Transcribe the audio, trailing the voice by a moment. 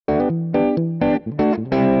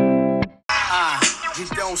You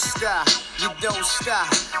don't stop, you don't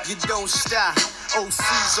stop, you don't stop.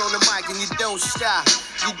 OC's on the mic and you don't stop,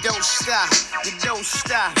 you don't stop, you don't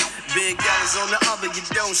stop. Big L's on the other, you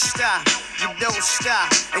don't stop, you don't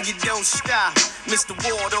stop, and you don't stop. Mr.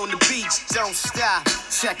 Ward on the beach, don't stop.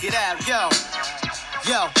 Check it out, yo.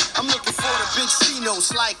 Yo, I'm looking for the big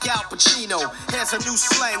Cinos like Al Pacino. Here's a new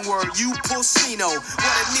slang word, you pussino.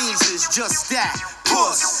 What it means is just that,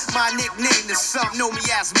 puss. My nickname is some know me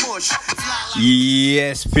as Mush.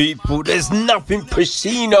 Yes, people, there's nothing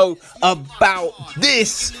Pacino about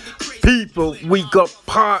this. People, we got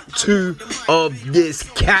part 2 of this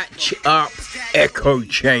catch-up Echo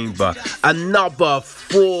Chamber. Another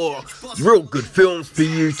 4 real good films for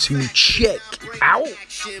you to check out.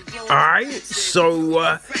 Alright,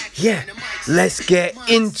 so yeah, let's get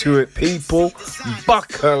into it, people.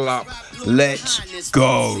 Buckle up, let's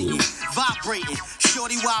go. Vibrating,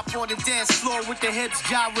 shorty wop on the dance floor with the hips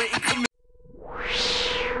gyrating.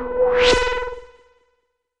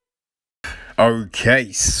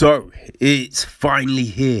 Okay, so it's finally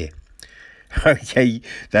here. Okay,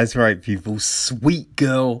 that's right, people. Sweet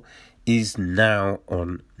Girl is now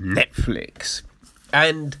on Netflix,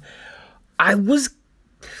 and I was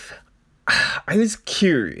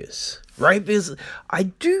curious, right? Because I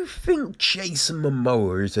do think Jason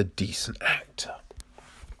Momoa is a decent actor,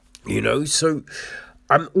 you know. So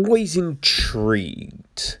I'm always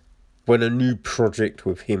intrigued when a new project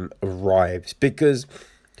with him arrives, because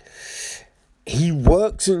he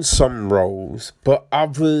works in some roles, but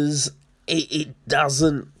others it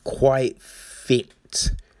doesn't quite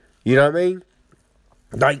fit. You know what I mean?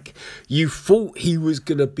 Like, you thought he was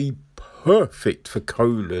gonna be perfect for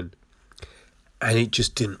Conan, and it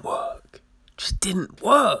just didn't work. Just didn't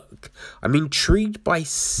work. I'm intrigued by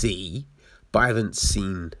C, but I haven't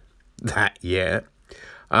seen that yet.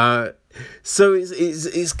 So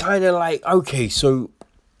it's kind of like, okay, so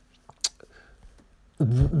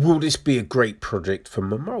will this be a great project for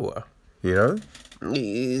Momoa? You know,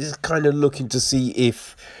 he's kind of looking to see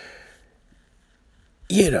if,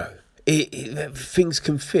 you know, things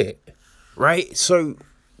can fit, right? So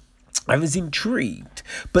I was intrigued,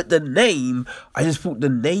 but the name, I just thought the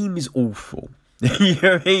name is awful. You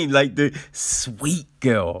know what I mean? Like, the Sweet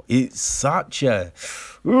Girl. It's such a,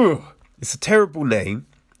 it's a terrible name.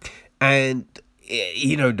 And,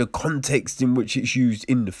 you know, the context in which it's used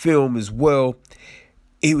in the film as well,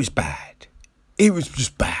 it was bad. It was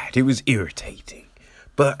just bad. It was irritating.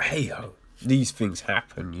 But hey ho, these things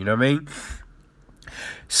happen, you know what I mean?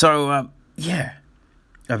 So, yeah.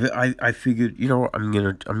 I figured, you know what,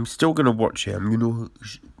 I'm still gonna watch it.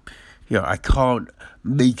 I can't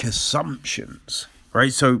make assumptions,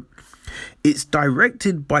 right? So it's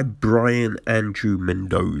directed by Brian Andrew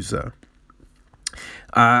Mendoza,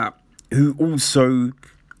 who also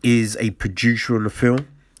is a producer on the film,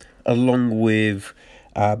 along with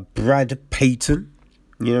Brad Payton,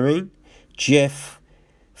 you know what I mean? Jeff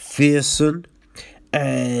Fearson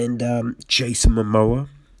and Jason Momoa.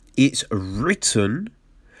 It's written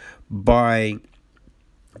by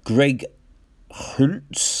Greg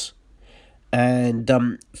Huntz and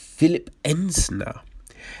Philip Eisner.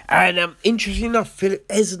 And interesting enough, Philip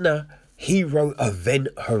Eisner, he wrote Event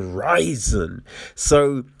Horizon.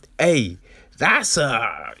 So, hey, that's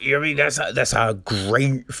a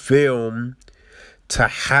great film to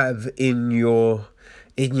have in your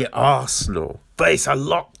arsenal. But it's a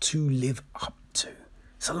lot to live up to.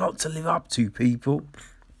 It's a lot to live up to, people.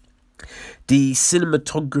 The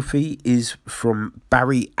cinematography is from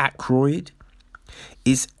Barry Ackroyd.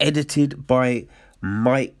 It's edited by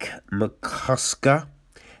Mike McCusker.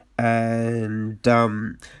 And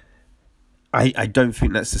I don't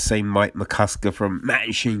think that's the same Mike McCusker from Matt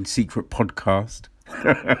and Shane's Secret Podcast.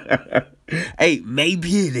 Hey,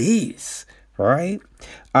 maybe it is, right?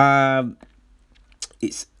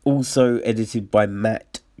 It's also edited by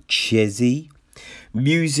Matt Chesney.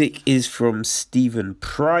 Music is from Stephen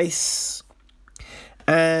Price.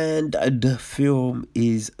 And the film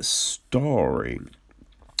is starring,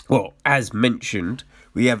 well, as mentioned,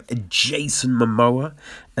 we have Jason Momoa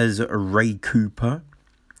as Ray Cooper.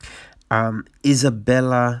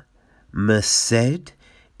 Isabella Merced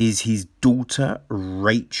is his daughter,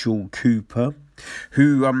 Rachel Cooper,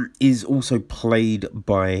 who is also played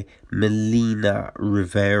by Melina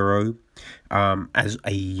Rivero as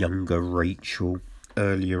a younger Rachel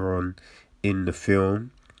earlier on in the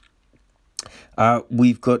film.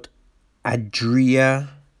 We've got Adria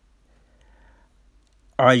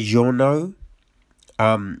Arjona.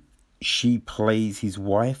 She plays his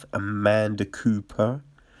wife, Amanda Cooper.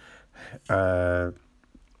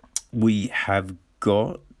 We have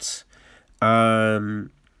got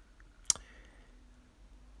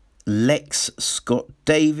Lex Scott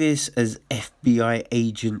Davis as FBI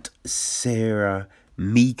agent Sarah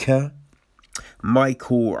Meeker.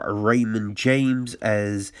 Michael Raymond James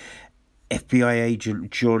as FBI agent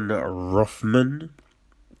John Rothman.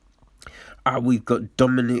 We've got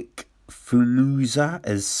Dominic Fumuza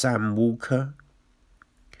as Sam Walker.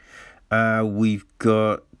 We've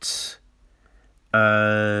got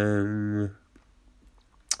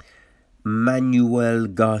Manuel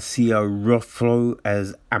Garcia Rothlo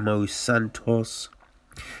as Amo Santos.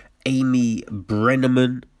 Amy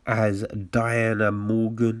Brenneman as Diana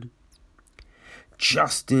Morgan.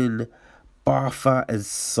 Justin Bartha as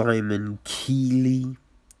Simon Keeley.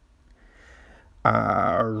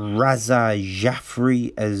 Raza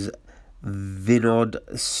Jaffrey as Vinod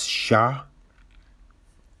Shah.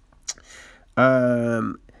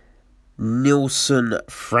 Nelson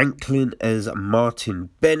Franklin as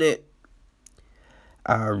Martin Bennett.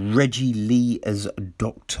 Reggie Lee as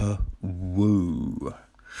Dr. Wu.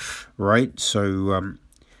 Right, so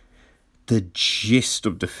the gist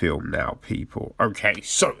of the film now, people. Okay,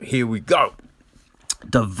 so here we go.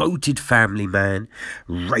 Devoted family man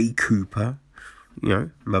Ray Cooper,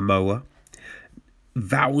 Momoa,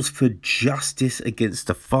 vows for justice against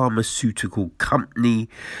the pharmaceutical company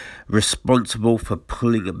responsible for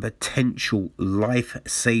pulling a potential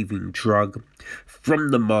life-saving drug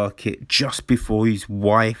from the market just before his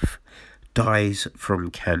wife dies from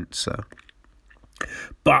cancer.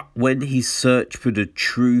 But when his search for the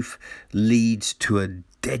truth leads to a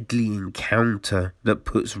deadly encounter that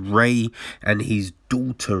puts Ray and his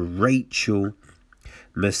daughter Rachel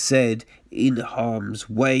Merced in harm's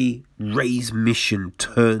way, Ray's mission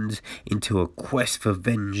turns into a quest for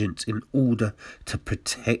vengeance in order to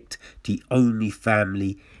protect the only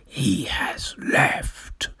family he has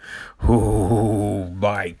left. Oh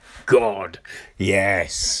my God,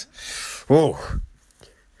 yes. Oh,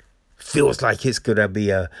 feels like it's gonna be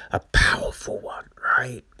a powerful one,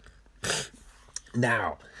 right?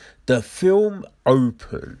 Now, the film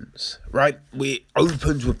opens, right? It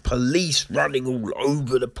opens with police running all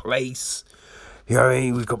over the place. You know what I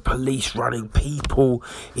mean? We've got police running, people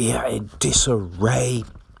in disarray.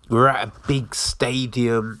 We're at a big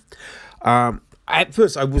stadium. At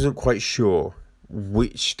first, I wasn't quite sure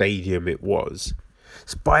which stadium it was.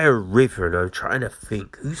 It's by a river, and I'm trying to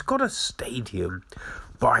think, who's got a stadium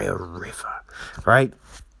by a river, right?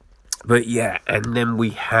 But yeah, and then we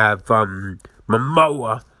have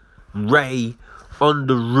Momoa, Ray on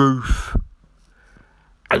the roof,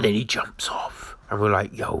 and then he jumps off, and we're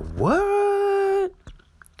like, yo, what?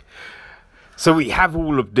 So we have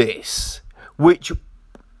all of this, which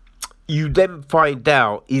you then find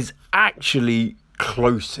out is actually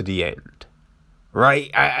close to the end, right?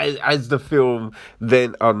 As the film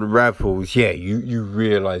then unravels, yeah, you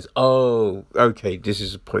realise, oh, okay, this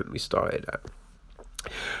is the point we started at.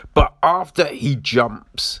 But after he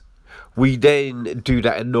jumps, we then do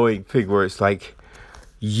that annoying thing where it's like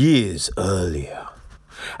years earlier.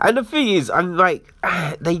 And the thing is, I'm like,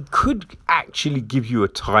 they could actually give you a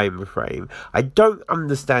time frame. I don't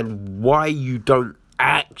understand why you don't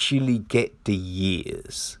actually get the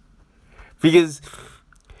years. Because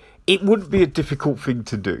it wouldn't be a difficult thing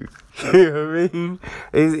to do. You know what I mean?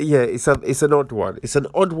 It's an odd one. It's an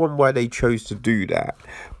odd one why they chose to do that.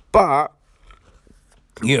 But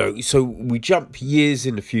so we jump years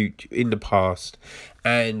in the past,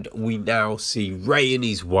 and we now see Ray and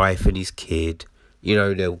his wife and his kid.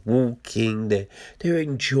 They're walking, they're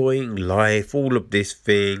enjoying life, all of this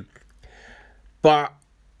thing. But,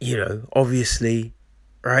 obviously,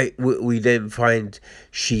 right, we then find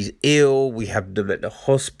she's ill, we have them at the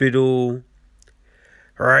hospital,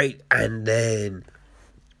 right, and then,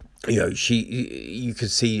 you can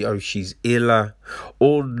see, she's iller,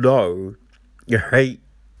 or no, right.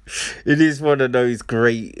 It is one of those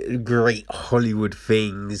great Hollywood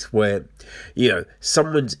things where,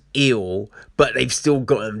 someone's ill, but they've still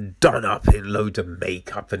got them done up in loads of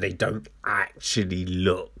makeup, and they don't actually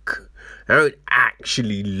look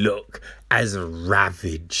as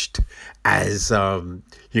ravaged as,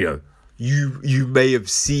 you may have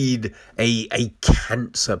seen a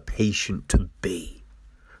cancer patient to be,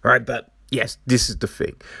 right? But yes, this is the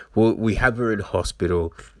thing. Well, we have her in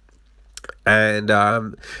hospital. And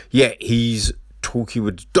he's talking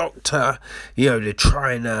with the doctor. They're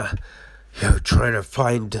trying to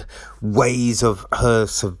find ways of her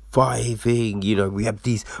surviving. We have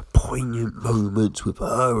these poignant moments with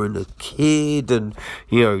her and the kid, and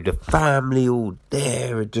the family all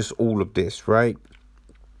there, and just all of this, right?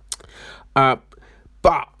 But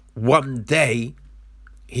one day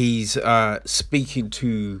he's speaking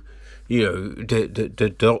to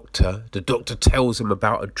the doctor tells him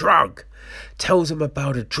about a drug,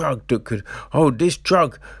 that could, this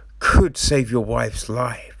drug could save your wife's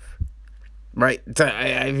life, right? So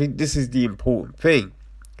I think this is the important thing.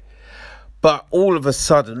 But all of a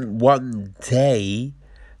sudden, one day,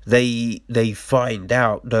 they find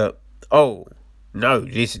out that, oh no,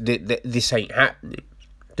 this ain't happening.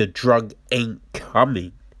 The drug ain't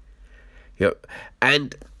coming.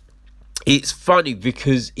 And it's funny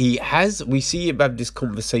because we see him have this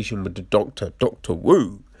conversation with the doctor, Dr.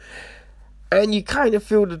 Wu, and you kind of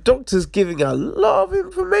feel the doctor's giving a lot of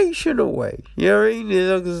information away. You know what I mean?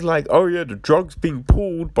 The doctor's like, oh yeah, the drug's being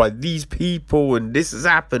pulled by these people and this has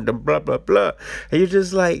happened and blah, blah, blah. And you're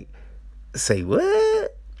just like, say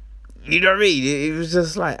what? You know what I mean? It was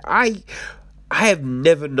just like, I have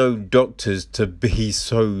never known doctors to be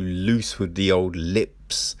so loose with the old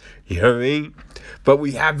lips. You know what I mean? But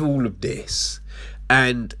we have all of this.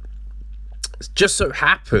 And it just so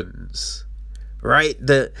happens, right,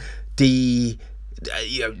 that the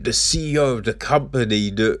CEO of the company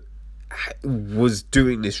that was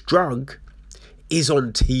doing this drug is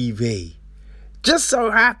on TV. Just so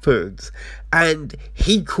happens. And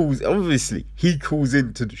he calls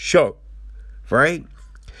into the show, right?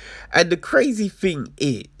 And the crazy thing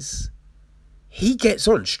is, he gets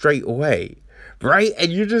on straight away, right?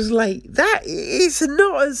 And you're just like, that is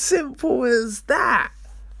not as simple as that,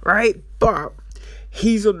 right? But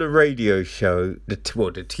he's on the radio show, the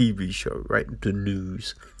TV show, right? The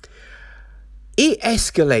news. It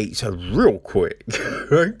escalates real quick,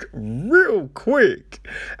 like real quick.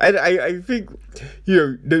 And I think,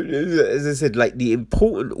 as I said, like the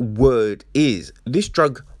important word is this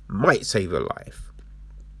drug might save her life,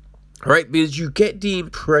 right? Because you get the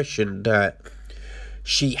impression that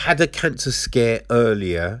she had a cancer scare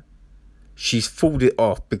earlier. She's fought it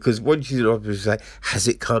off because when she's in the hospital, she's like, has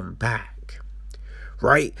it come back?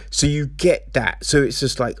 Right? So you get that. So it's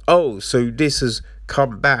just like, oh, so this has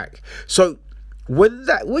come back. So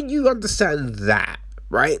when you understand that,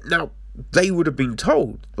 right? Now, they would have been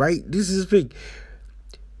told, right? This is the thing.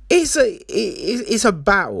 It's a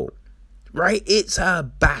battle, right? It's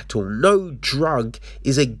a battle. No drug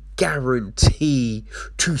is a guarantee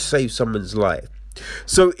to save someone's life.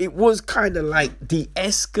 So it was kind of like the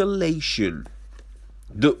escalation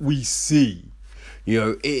that we see,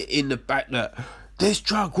 in the fact that this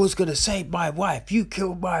drug was going to save my wife. You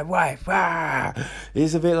killed my wife.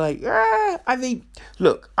 It's a bit like, I mean,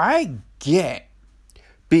 look, I get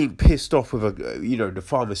being pissed off with the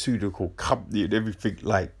pharmaceutical company and everything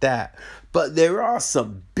like that. But there are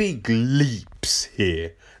some big leaps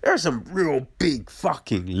here. There are some real big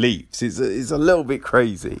fucking leaps. It's a little bit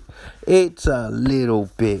crazy. It's a little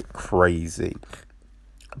bit crazy.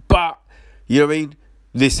 But, you know what I mean?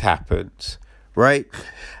 This happens, right?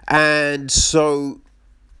 And so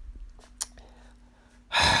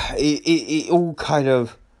it all kind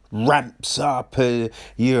of ramps up, and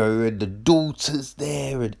the daughter's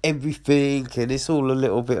there and everything, and it's all a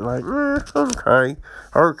little bit like,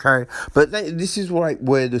 okay. But this is right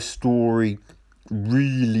where the story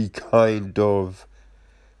really kind of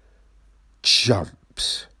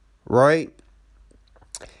jumps, right?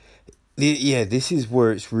 Yeah, this is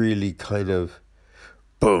where it's really kind of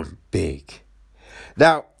boom, big.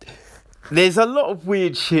 Now, there's a lot of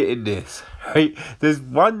weird shit in this, right? There's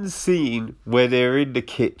one scene where they're in the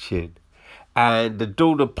kitchen and the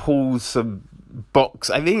daughter pulls some box,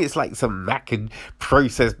 I think it's like some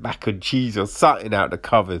processed mac and cheese or something out the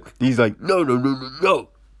cupboard. He's like, no,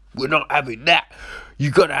 we're not having that.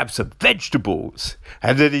 You gotta have some vegetables.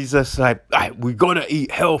 And then he's just like, right, we gotta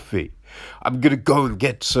eat healthy. I'm gonna go and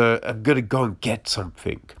get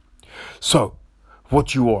something. So, what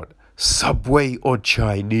do you want? Subway or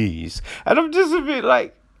Chinese? And I'm just a bit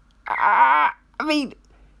like, I mean,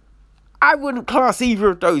 I wouldn't class either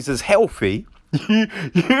of those as healthy. You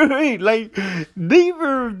know what I mean? Like,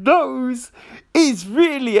 neither of those is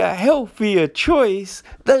really a healthier choice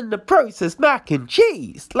than the processed mac and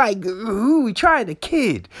cheese. Like, who are we trying to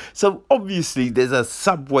kid? So obviously there's a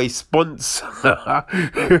Subway sponsor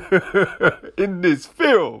in this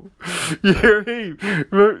film. You know what I mean?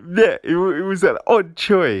 Yeah, it was an odd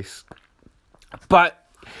choice. But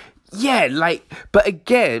yeah, but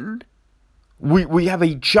again, we have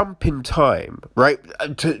a jump in time, right?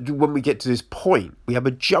 When we get to this point, we have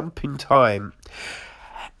a jump in time,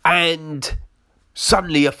 and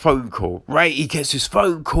suddenly a phone call, right? He gets this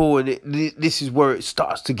phone call, and this is where it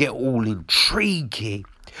starts to get all intriguing.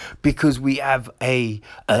 because we have a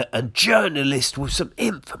journalist with some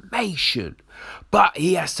information, but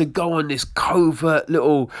he has to go on this covert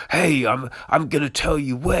little, hey, I'm gonna tell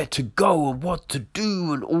you where to go and what to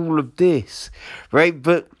do and all of this, right?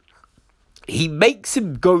 But he makes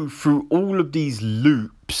him go through all of these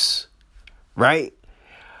loops, right?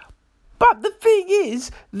 But the thing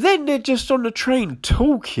is, then they're just on the train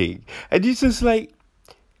talking, and he's just like,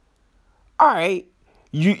 all right,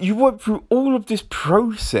 you went through all of this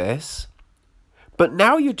process, but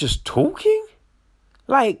now you're just talking?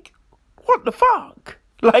 Like, what the fuck?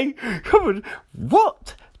 Like, come on,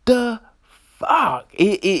 what the fuck?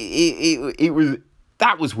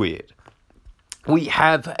 That was weird. We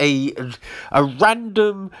have a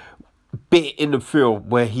random bit in the film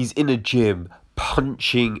where he's in a gym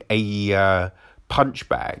punching a punch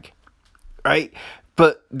bag, right?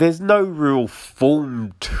 But there's no real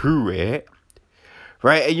form to it,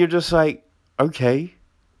 right? And you're just like, okay,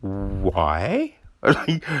 why?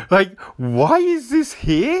 like, why is this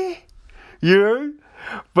here? You know?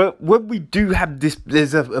 But when we do have this,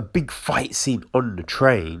 there's a big fight scene on the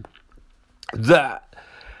train that,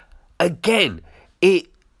 again,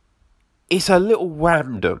 it's a little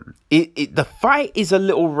random. The fight is a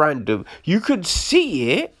little random. You could see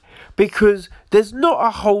it because there's not a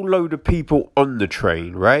whole load of people on the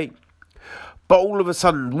train, right? But all of a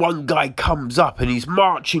sudden, one guy comes up and he's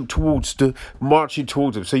marching towards him.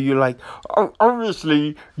 So you're like, oh,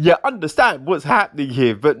 obviously, you understand what's happening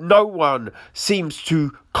here, but no one seems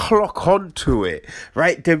to clock onto it,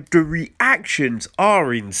 right? The reactions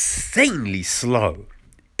are insanely slow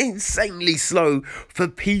for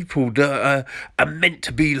people that are meant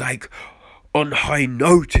to be like on high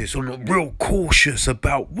notice, on real cautious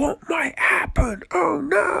about what might happen. Oh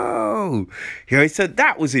no, you know, so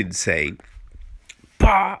that was insane.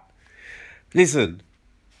 But listen,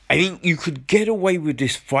 I think you could get away with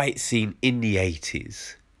this fight scene in the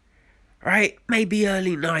 80s, right? Maybe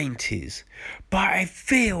early 90s. But I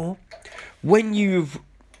feel when UFC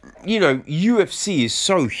is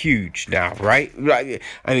so huge now, right? Like,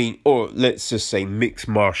 I mean, or let's just say mixed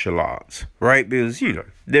martial arts, right? Because,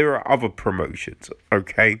 there are other promotions,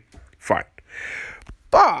 okay? Fine.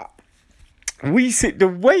 But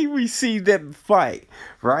the way we see them fight,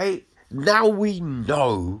 right? Now we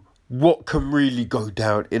know what can really go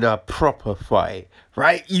down in a proper fight,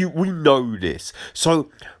 right? We know this. So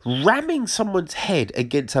ramming someone's head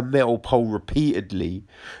against a metal pole repeatedly,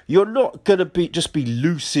 you're not gonna be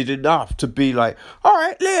lucid enough to be like, all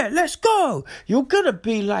right, let's go. You're gonna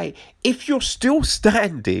be like, if you're still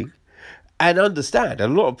standing, and understand, a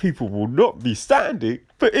lot of people will not be standing,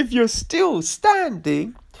 but if you're still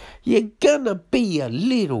standing, you're gonna be a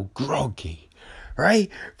little groggy, right?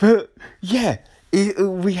 But yeah,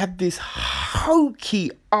 we have this hokey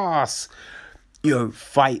ass,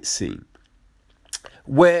 fight scene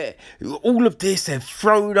where all of this, they're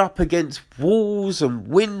thrown up against walls and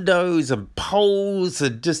windows and poles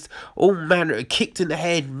and just all manner, kicked in the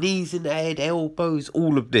head, knees in the head, elbows,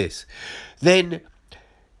 all of this. Then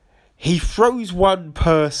he throws one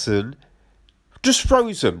person, just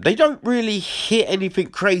throws them. They don't really hit anything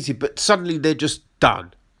crazy, but suddenly they're just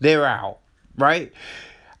done. They're out, right?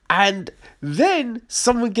 And then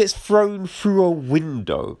someone gets thrown through a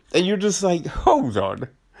window. And you're just like, hold on.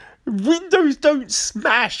 Windows don't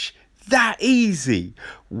smash that easy.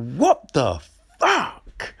 What the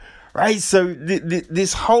fuck? Right? So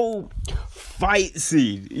this whole fight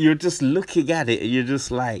scene, you're just looking at it and you're just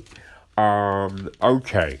like,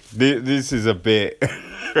 okay, this is a bit,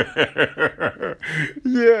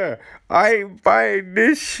 yeah, I ain't buying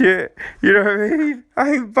this shit, you know what I mean?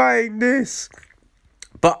 I ain't buying this.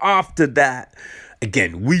 But after that,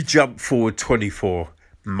 again, we jump forward 24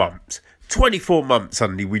 months. 24 months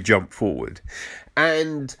suddenly we jump forward.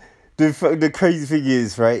 And the crazy thing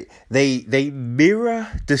is, right, they mirror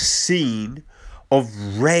the scene of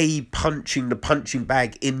Ray punching the punching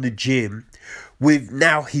bag in the gym with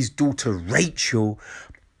now his daughter Rachel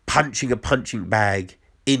punching a punching bag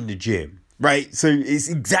in the gym, right? So it's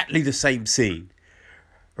exactly the same scene,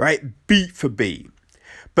 right? Beat for beat.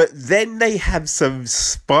 But then they have some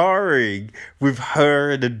sparring with her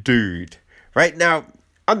and a dude, right? Now,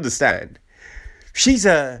 understand, she's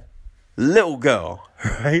a little girl,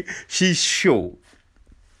 right? She's short.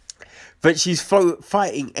 But she's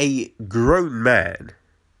fighting a grown man.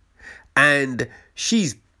 And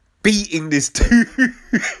she's beating this dude.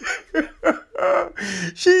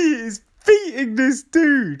 She is beating this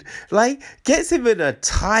dude. Like, gets him in a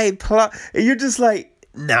tie plug. And you're just like,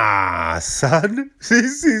 nah, son.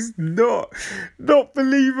 This is not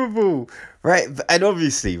believable. Right? And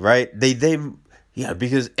obviously, right, they then,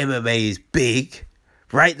 because MMA is big,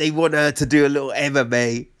 right? They want her to do a little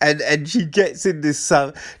MMA, and she gets in this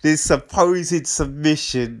supposed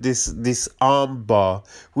submission, this arm bar,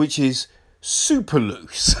 which is super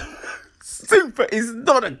loose. It's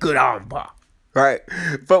not a good arm bar, right?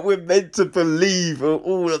 But we're meant to believe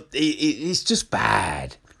all of it. It's just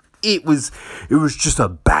bad. It was just a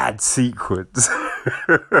bad sequence.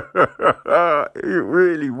 It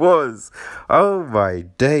really was. Oh my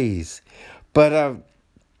days. But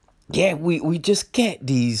yeah, we just get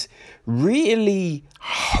these really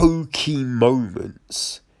hokey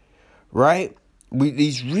moments, right?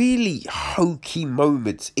 These really hokey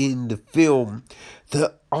moments in the film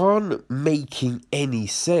that aren't making any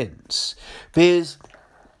sense. Because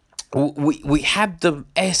we have them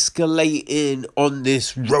escalating on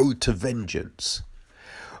this road to vengeance.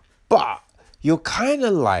 But you're kind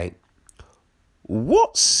of like,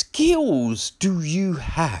 what skills do you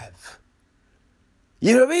have?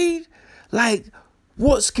 You know what I mean? Like,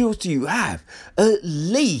 what skills do you have? At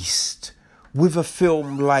least with a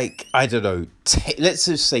film like, I don't know, let's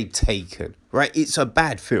just say Taken, right? It's a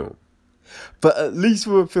bad film. But at least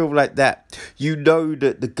with a film like that, you know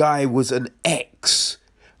that the guy was an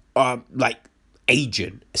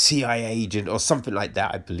agent, CIA agent or something like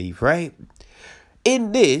that, I believe, right?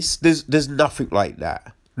 In this, there's nothing like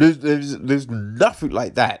that. There's nothing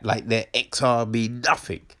like that. Like they're ex-army,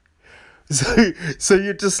 nothing. So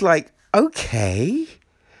you're just like, okay,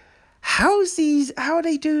 how are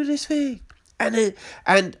they doing this thing?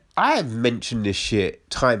 And I have mentioned this shit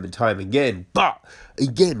time and time again, but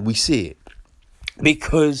again we see it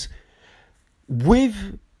because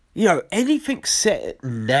with anything set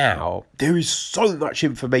now, there is so much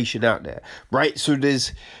information out there, right? So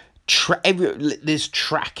there's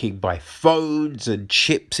tracking by phones and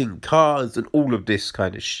chips in cars and all of this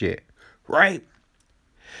kind of shit, right?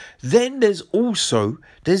 Then there's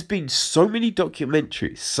been so many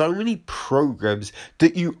documentaries, so many programs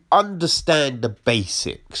that you understand the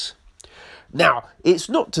basics. Now, it's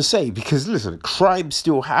not to say, because listen, crime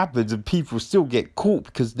still happens and people still get caught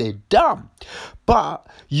because they're dumb. But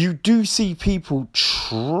you do see people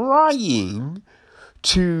trying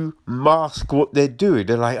to mask what they're doing.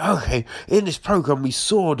 They're like, okay, in this program we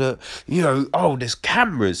saw that, there's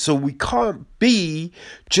cameras, so we can't be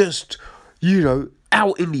just,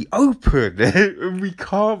 out in the open. And we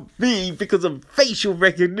can't be because of facial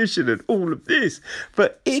recognition and all of this.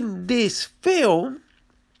 But in this film,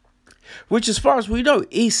 which as far as we know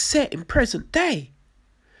is set in present day,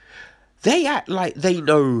 they act like they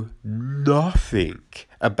know nothing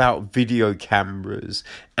about video cameras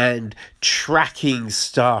and tracking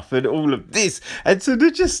stuff and all of this. And so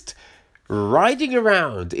they're just riding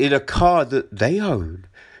around in a car that they own,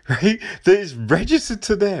 right? That is registered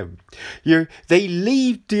to them. They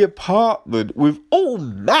leave the apartment with all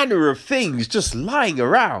manner of things just lying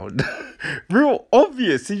around. Real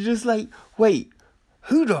obvious. You're just like, wait,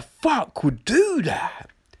 who the fuck would do that?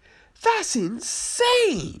 That's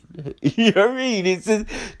insane. You know what I mean? It's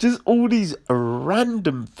just all these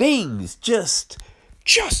random things just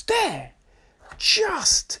there.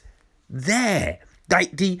 Just there.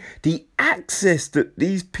 Like the access that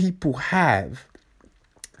these people have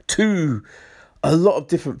to a lot of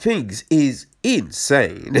different things is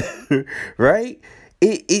insane. Right?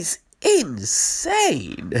 It's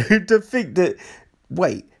insane to think that,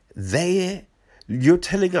 wait, you're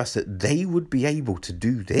telling us that they would be able to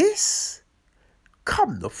do this?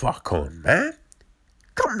 Come the fuck on, man.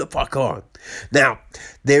 Come the fuck on. Now,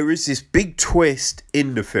 there is this big twist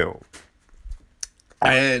in the film.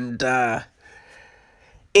 And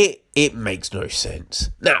it makes no sense.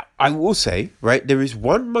 Now, I will say, right, there is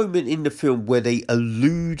one moment in the film where they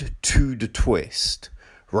allude to the twist,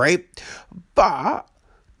 right? But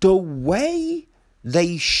the way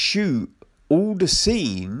they shoot all the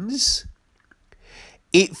scenes,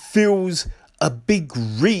 it feels a big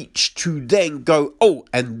reach to then go, oh,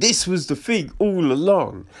 and this was the thing all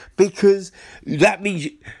along. Because that means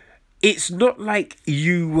it's not like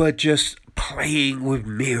you were just playing with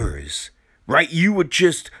mirrors, right? You were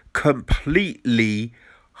just completely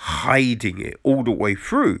hiding it all the way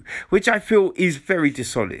through, which I feel is very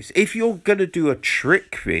dishonest. If you're going to do a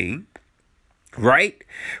trick thing, right?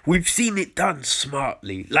 We've seen it done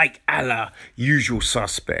smartly, like a la Usual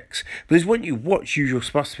Suspects. Because when you watch Usual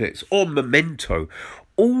Suspects or Memento,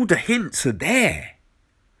 all the hints are there,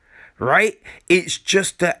 right? It's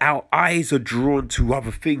just that our eyes are drawn to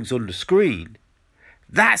other things on the screen.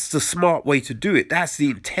 That's the smart way to do it. That's the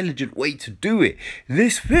intelligent way to do it.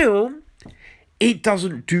 This film, it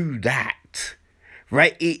doesn't do that,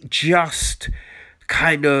 right? It just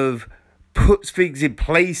kind of puts things in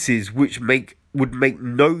places which make would make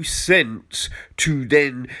no sense to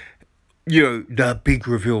then, the big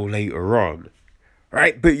reveal later on,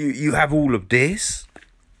 right? But you have all of this.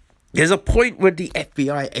 There's a point where the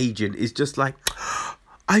FBI agent is just like,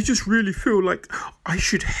 I just really feel like I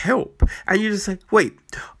should help. And you're just like, wait,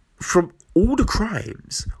 from all the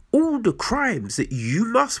crimes that you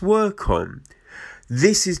must work on,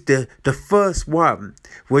 this is the first one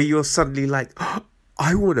where you're suddenly like,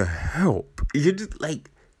 I want to help. You're just like,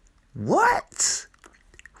 what?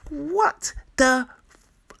 What the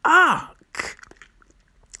fuck?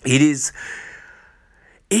 It's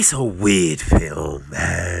a weird film,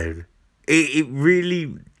 man. It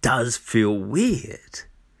really does feel weird,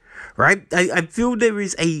 right? I feel there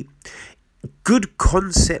is a good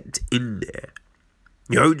concept in there.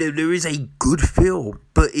 There is a good film,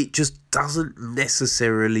 but it just doesn't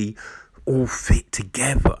necessarily all fit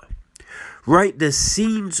together, right? The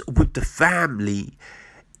scenes with the family,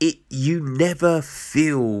 you never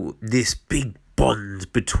feel this big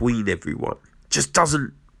bond between everyone. Just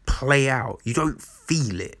doesn't play out. You don't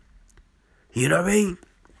feel it. You know what I mean?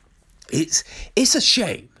 It's a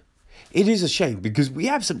shame. It is a shame because we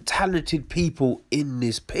have some talented people in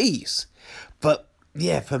this piece. But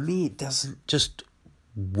yeah, for me, it doesn't just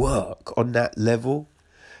work on that level.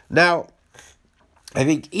 Now, I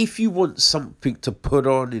think if you want something to put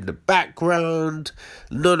on in the background,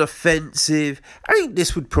 non-offensive, I think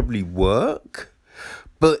this would probably work.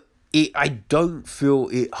 But I don't feel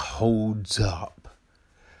it holds up,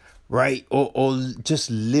 right? Or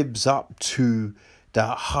just lives up to the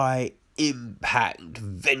high impact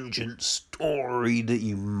vengeance story that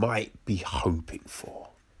you might be hoping for,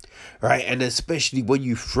 right? And especially when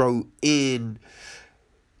you throw in,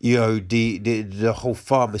 the whole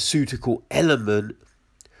pharmaceutical element,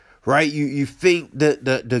 right? You think that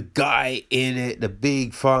the guy in it, the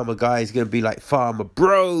big pharma guy, is going to be like Pharma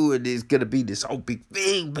Bro, and it's going to be this whole big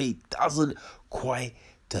thing, but he doesn't quite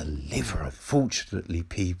deliver, unfortunately,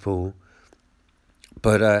 people.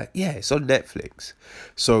 But yeah, it's on Netflix,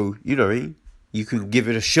 so you can give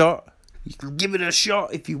it a shot. You can give it a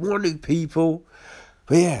shot if you want to, people.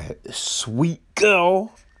 But yeah, Sweet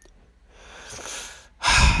Girl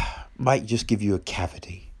might just give you a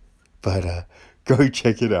cavity, but go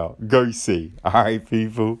check it out. Go see. All right,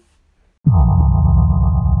 people.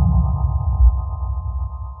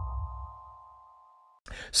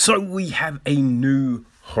 So we have a new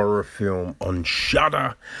horror film on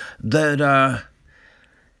Shudder that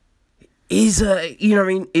is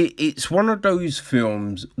it's one of those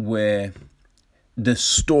films where the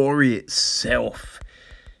story itself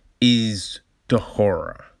is the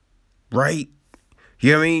horror, right?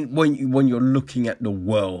 You know what I mean? When you're looking at the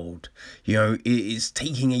world, it's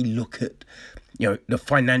taking a look at, the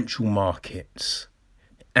financial markets.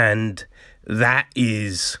 And that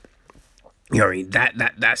is,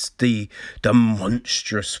 that's the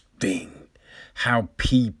monstrous thing. How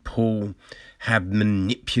people have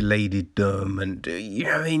manipulated them. And,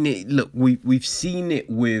 look, we've seen it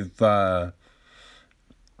with, there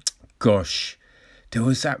was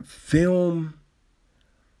that film,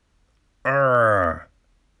 and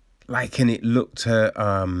it looked at,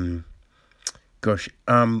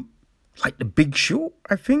 like The Big Short,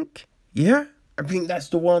 I think. Yeah, I think that's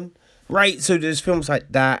the one. Right, so there's films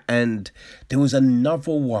like that, and there was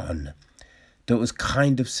another one that was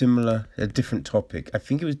kind of similar, a different topic. I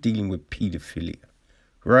think it was dealing with paedophilia,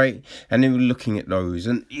 right? And they were looking at those,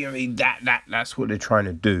 and that's what they're trying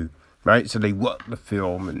to do, right? So they work the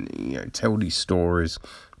film and tell these stories.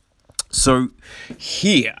 So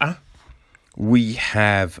here we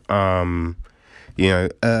have a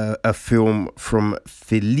film from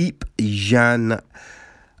Philippe Jean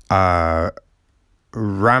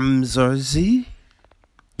Ramsauzy.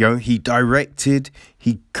 He directed,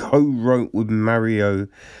 he co-wrote with Mario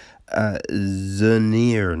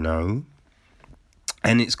Zanierno,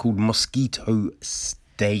 and it's called Mosquito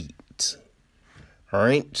State. All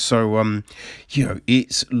right, so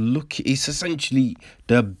it's essentially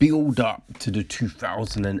the build up to the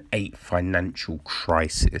 2008 financial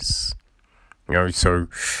crisis. So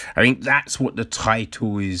I think that's what the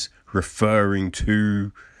title is referring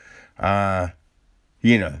to.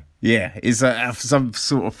 It's some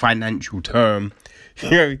sort of financial term.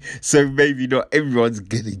 So maybe not everyone's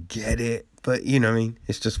gonna get it, but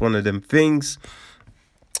it's just one of them things.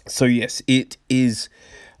 So yes, it is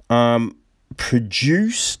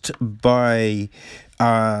produced by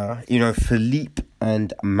Philippe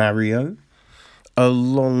and Mario,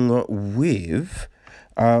 along with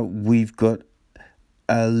we've got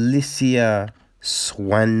Alicia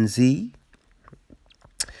Swansea,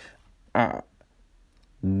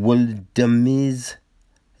 Waldemir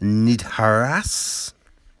Nidharas.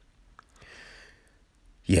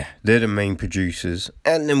 Yeah, they're the main producers.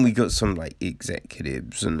 And then we got some like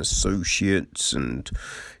executives and associates and,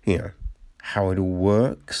 you know, how it all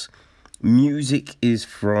works. Music is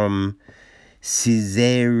from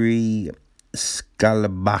Cezary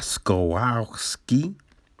Skalabaskowski.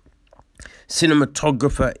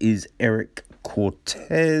 Cinematographer is Eric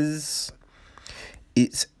Cortez.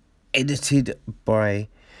 It's edited by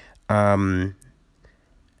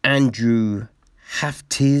Andrew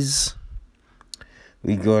Haftiz.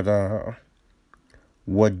 We got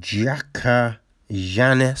Wajaka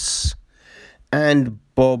Janis and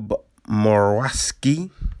Bob Moraski.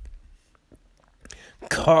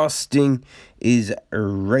 Casting is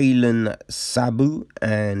Raylan Sabu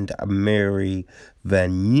and Mary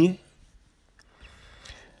Vanier.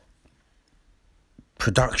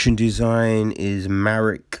 Production design is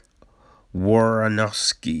Marek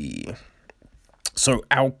Woronowski. So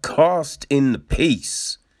our cast in the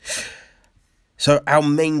piece. So our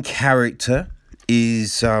main character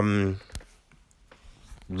is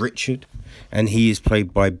Richard, and he is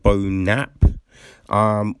played by Bo Knapp.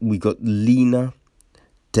 We got Lena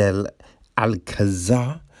Del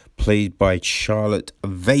Alcazar, played by Charlotte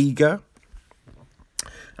Vega.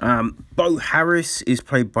 Bo Harris is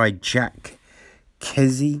played by Jack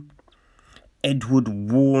Kesey. Edward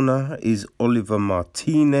Warner is Oliver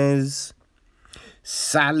Martinez.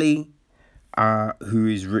 Sally, who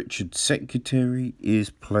is Richard's secretary,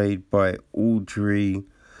 is played by Audrey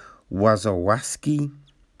Wazawaski.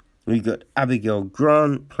 We got Abigail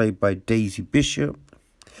Grant, played by Daisy Bishop.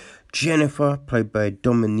 Jennifer, played by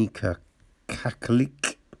Dominika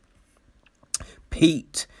Kakalik.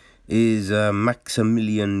 Pete is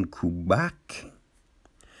Maximilian Kubak.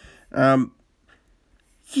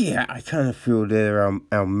 Yeah, I kind of feel they're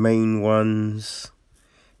our main ones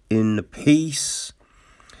in the piece.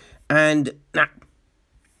 And now,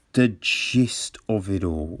 the gist of it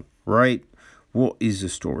all, right? What is the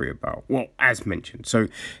story about? Well, as mentioned, so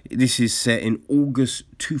this is set in August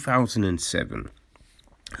 2007.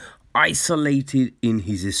 Isolated in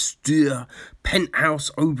his austere penthouse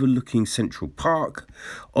overlooking Central Park,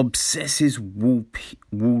 obsesses Wall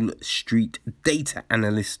Street data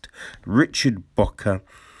analyst Richard Bocker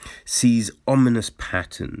sees ominous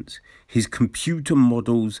patterns. His computer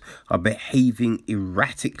models are behaving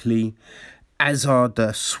erratically, as are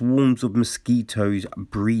the swarms of mosquitoes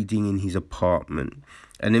breeding in his apartment,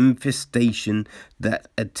 an infestation that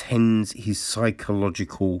attends his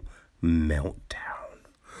psychological meltdown.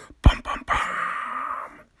 Bum, bum, bum.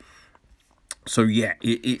 So yeah,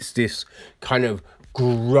 it's this kind of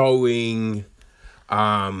growing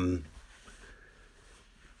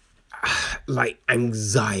like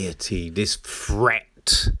anxiety, this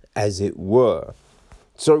threat, as it were.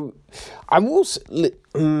 So I will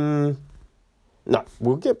no,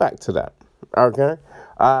 we'll get back to that. Okay.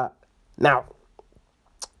 Now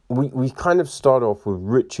we kind of start off with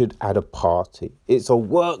Richard at a party. It's a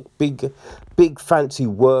big fancy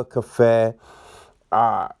work affair.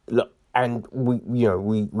 Look, and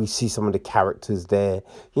we see some of the characters there.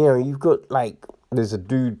 You know, you've got like, there's a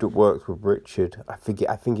dude that works with Richard. I think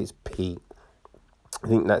it's Pete. I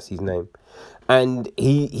think that's his name. And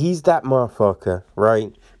he's that motherfucker,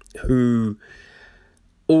 right? Who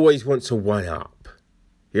always wants to one up.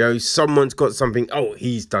 You know, someone's got something, oh,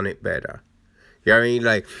 he's done it better. You know what I mean?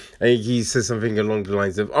 Like, I think he says something along the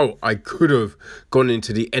lines of, oh, I could have gone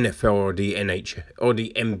into the NFL or the NHL or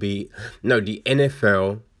the NBA. No, the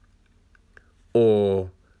NFL or,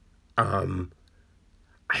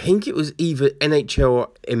 I think it was either NHL or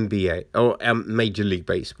NBA or Major League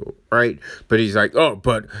Baseball, right? But he's like, oh,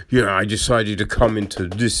 but, you know, I decided to come into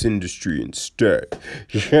this industry instead.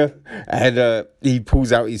 Yeah. And he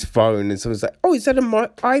pulls out his phone and someone's like, oh, is that my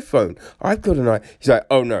iPhone? I've got an iPhone. He's like,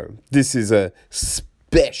 oh, no, this is a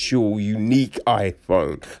special, unique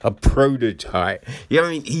iPhone, a prototype. You know what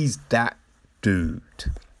I mean? He's that dude.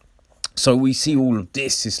 So we see all of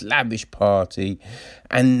this lavish party.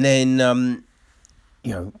 And then,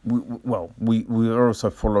 you know, we are also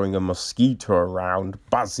following a mosquito around,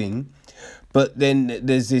 buzzing. But then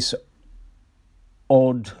there's this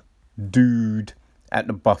odd dude at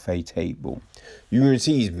the buffet table. You can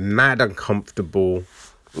see he's mad uncomfortable.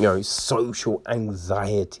 You know, social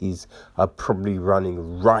anxieties are probably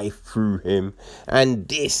running rife through him. And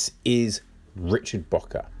this is Richard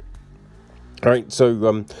Bocker. All right,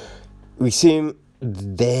 so we see him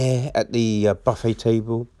there at the buffet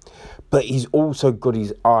table. But he's also got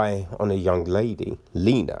his eye on a young lady,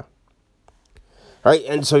 Lena. Right,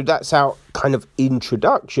 and so that's our kind of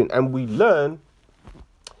introduction. And we learn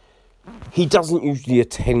he doesn't usually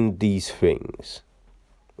attend these things.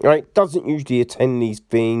 right? Doesn't usually attend these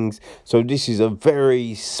things. So this is a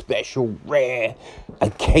very special, rare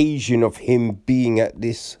occasion of him being at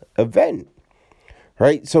this event,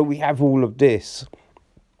 right? So we have all of this,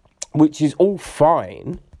 which is all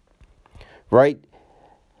fine, right?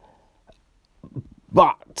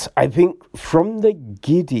 But I think from the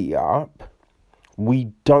giddy up,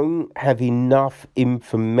 we don't have enough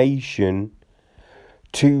information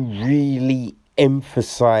to really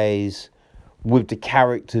emphasize with the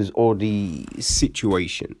characters or the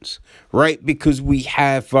situations, right? Because we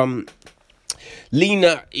have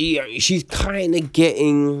Lena, she's kind of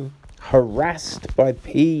getting harassed by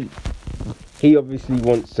Pete. He obviously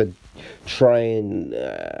wants to try and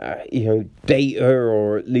date her,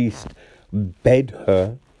 or at least bed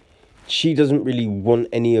her. She doesn't really want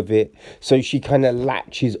any of it, so she kind of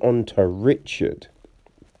latches onto Richard.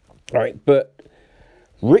 All right, but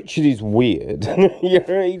Richard is weird.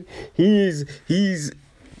 Right? He's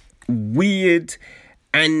weird,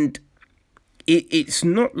 and it's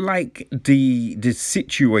not like the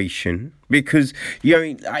situation, because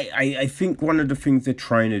I think one of the things they're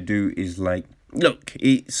trying to do is like, look,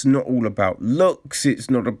 it's not all about looks, it's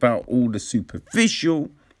not about all the superficial,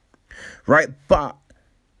 right? But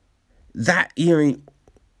that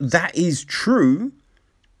that is true,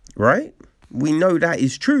 right? We know that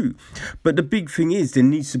is true, but the big thing is there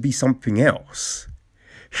needs to be something else.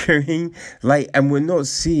 And we're not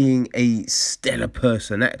seeing a stellar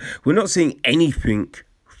person. We're not seeing anything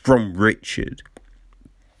from Richard.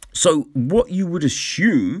 So what you would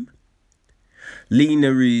assume,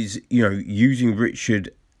 Lena is, using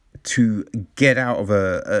Richard to get out of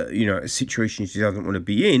a situation she doesn't want to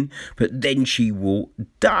be in, but then she will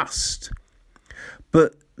dust.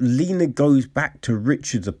 But Lena goes back to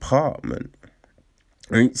Richard's apartment,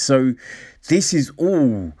 right? So this is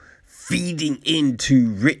all feeding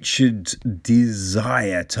into Richard's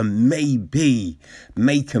desire to maybe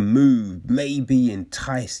make a move, maybe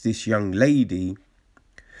entice this young lady,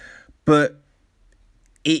 but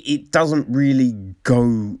it doesn't really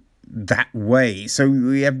go that way. So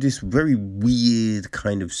we have this very weird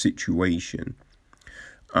kind of situation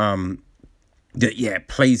that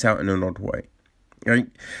plays out in an odd way, right?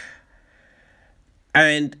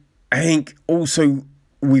 And I think also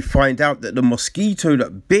we find out that the mosquito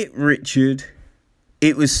that bit Richard,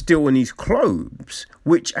 it was still in his clothes,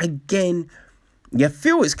 which again, you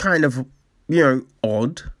feel is kind of,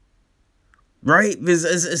 odd, right? Because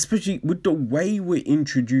especially with the way we're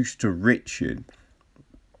introduced to Richard,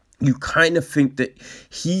 you kind of think that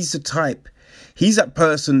he's that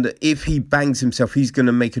person that if he bangs himself, he's going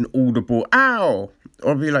to make an audible ow,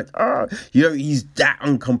 or be like, he's that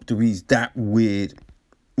uncomfortable, he's that weird,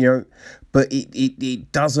 but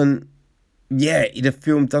it doesn't, the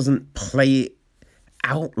film doesn't play it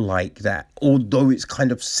out like that, although it's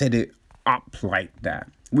kind of set it up like that,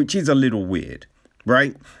 which is a little weird,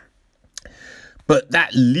 right? But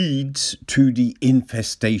that leads to the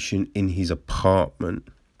infestation in his apartment,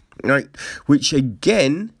 right? Which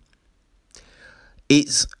again,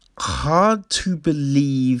 it's hard to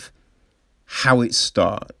believe how it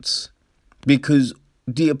starts, because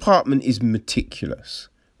the apartment is meticulous,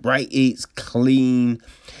 right? It's clean.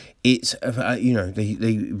 It's,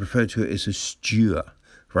 they refer to it as a stew,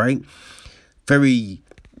 right? Very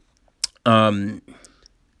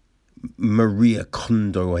Maria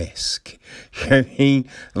Kondo-esque.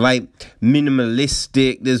 Like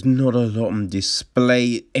minimalistic. There's not a lot on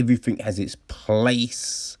display. Everything has its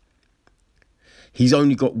place. He's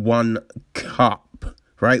only got one cup,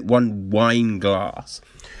 right? One wine glass.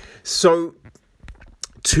 So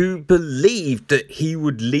to believe that he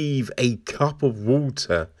would leave a cup of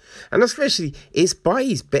water, and especially it's by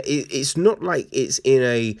his bed, it's not like it's in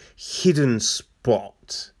a hidden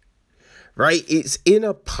spot, right? It's in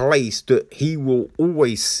a place that he will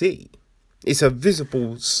always see. It's a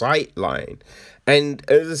visible sight line. And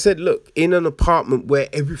as I said, look, in an apartment where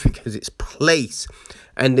everything has its place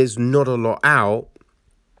and there's not a lot out,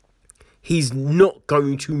 he's not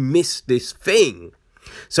going to miss this thing.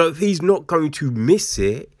 So if he's not going to miss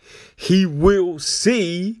it, he will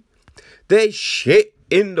see there's shit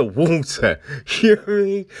in the water. You know what I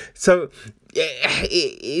mean? So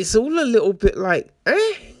it's all a little bit like,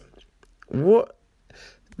 what?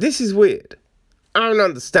 This is weird. I don't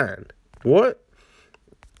understand. What?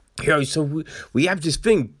 So we have this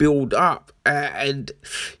thing build up, and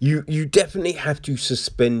you definitely have to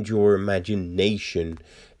suspend your imagination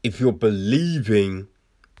if you're believing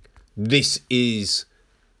this is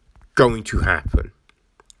going to happen,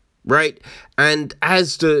 right? And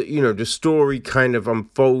as the story kind of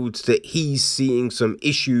unfolds, that he's seeing some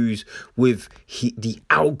issues with the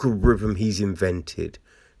algorithm he's invented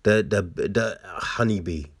the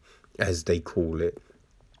honeybee, as they call it.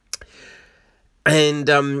 And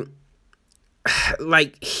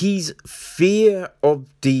like his fear of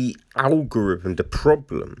the algorithm, the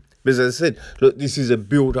problem, because as I said, look, this is a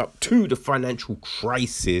build up to the financial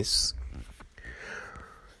crisis.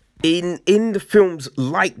 In the films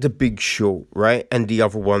like The Big Short, right, and the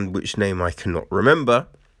other one, which name I cannot remember,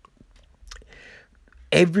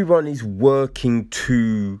 everyone is working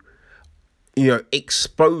to,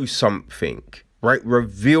 expose something, right,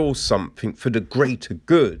 reveal something for the greater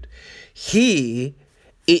good. Here,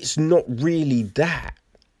 it's not really that,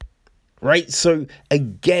 right? So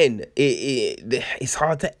again, it's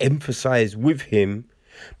hard to emphasize with him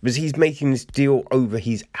because he's making this deal over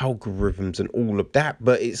his algorithms and all of that.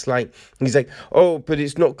 But it's like, he's like, oh, but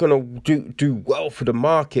it's not going to do well for the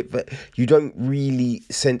market. But you don't really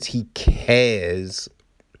sense he cares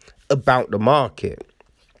about the market.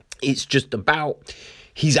 It's just about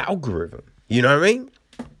his algorithm. You know what I mean?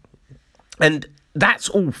 And that's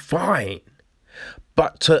all fine.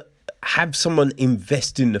 But to have someone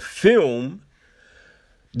invest in the film,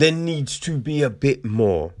 there needs to be a bit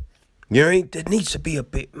more. You know, there needs to be a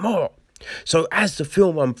bit more. So as the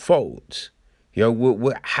film unfolds,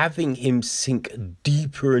 we're having him sink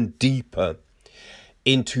deeper and deeper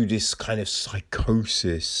into this kind of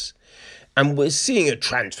psychosis. And we're seeing a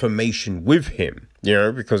transformation with him,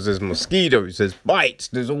 because there's mosquitoes, there's bites,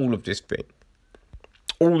 there's all of this thing.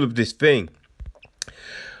 All of this thing.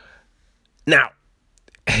 Now,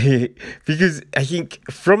 because I think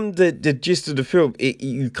from the gist of the film,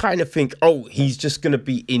 you kind of think, oh, he's just going to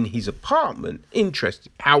be in his apartment.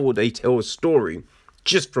 Interesting. How will they tell a story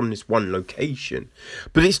just from this one location?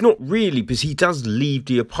 But it's not really, because he does leave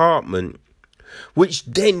the apartment, which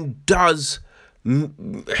then does...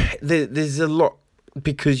 There's a lot,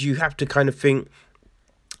 because you have to kind of think,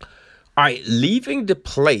 all right, leaving the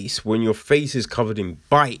place when your face is covered in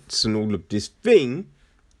bites and all of this thing...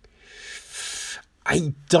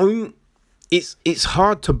 it's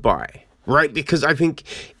hard to buy, right? Because I think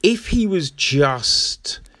if he was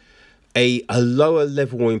just a lower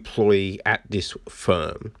level employee at this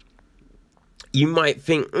firm, you might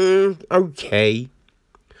think, okay,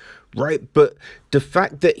 right? But the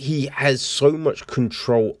fact that he has so much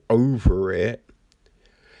control over it,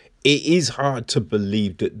 it is hard to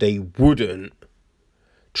believe that they wouldn't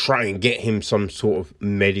try and get him some sort of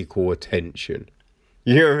medical attention.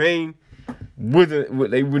 You know what I mean?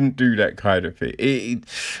 They wouldn't do that kind of thing. It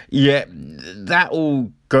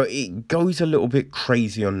goes a little bit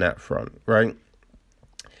crazy on that front, right?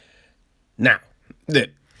 Now,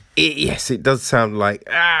 look, it does sound like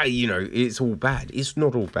it's all bad. It's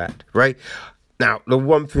not all bad, right? Now, the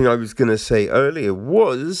one thing I was gonna say earlier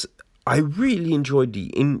was I really enjoyed the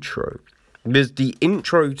intro. There's the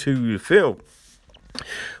intro to the film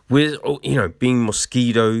with being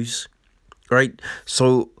mosquitoes, right?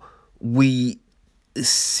 So we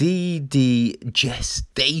see the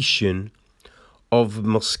gestation of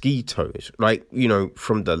mosquitoes, like,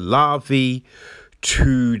 from the larvae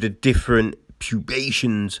to the different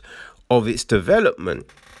pubations of its development.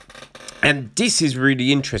 And this is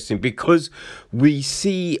really interesting because we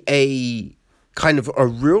see a kind of a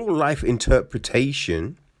real life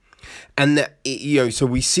interpretation, and that, so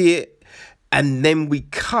we see it, and then we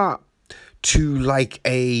cut to like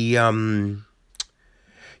a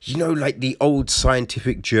like the old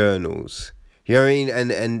scientific journals, you know what I mean?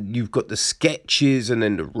 And you've got the sketches and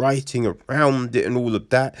then the writing around it and all of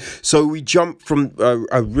that. So we jump from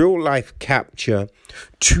a real life capture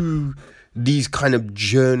to these kind of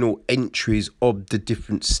journal entries of the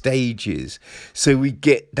different stages. So we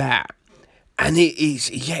get that. And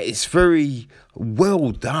it's very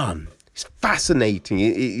well done. It's fascinating.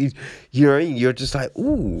 You know what I mean? You're just like,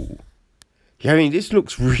 ooh. You know what I mean? This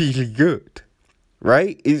looks really good.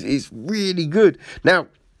 Right? It's really good. Now,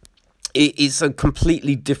 it's a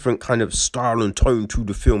completely different kind of style and tone to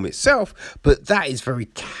the film itself, but that is very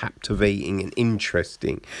captivating and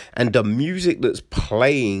interesting. And the music that's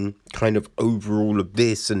playing kind of over all of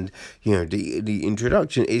this, and the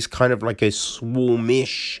introduction is kind of like a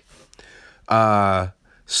swarmish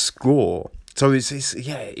score. So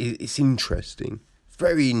it's interesting.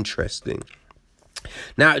 Very interesting.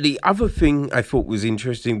 Now, the other thing I thought was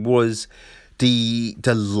interesting was the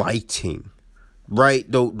lighting,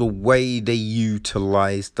 right? The way they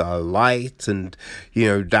utilize the light and,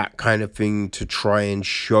 that kind of thing to try and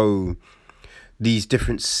show these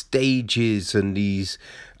different stages and these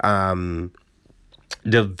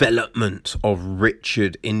development of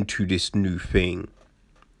Richard into this new thing.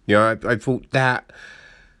 I thought that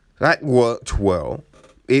worked well.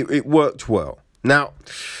 It worked well. Now,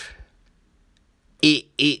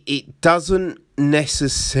 it doesn't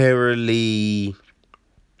necessarily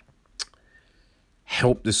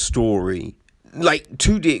help the story, like,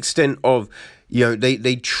 to the extent of,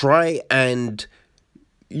 they try and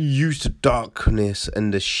use the darkness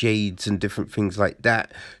and the shades and different things like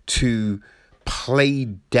that to play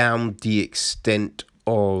down the extent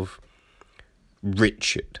of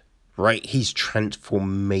Richard, right? His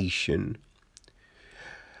transformation.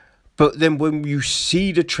 But then when you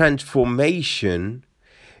see the transformation,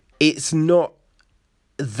 it's not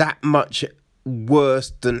that much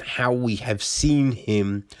worse than how we have seen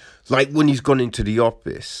him, like when he's gone into the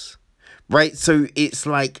office, right? So it's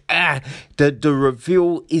like, the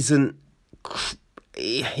reveal isn't,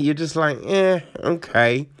 you're just like,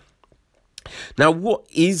 okay. Now, what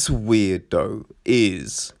is weird, though,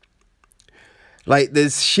 is, like,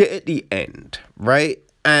 there's shit at the end, right?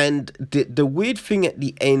 And the weird thing at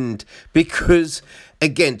the end, because,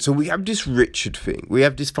 again, so we have this Richard thing, we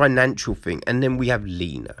have this financial thing, and then we have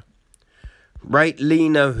Lena, right?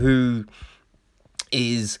 Lena, who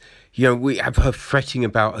is, we have her fretting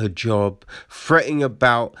about her job, fretting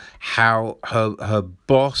about how her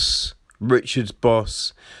boss, Richard's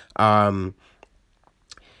boss,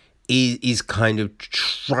 is kind of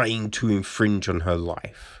trying to infringe on her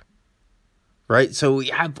life, right? So we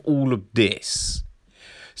have all of this.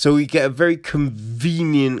 So we get a very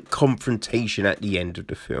convenient confrontation at the end of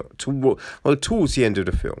the film, towards the end of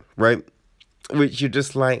the film, right? Which you're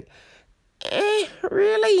just like,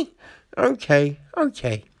 really? Okay.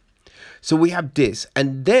 So we have this,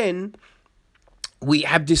 and then we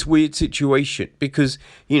have this weird situation because,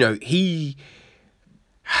 he,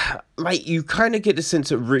 like, you kind of get the sense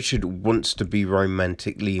that Richard wants to be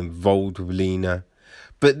romantically involved with Lena,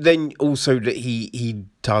 but then also that he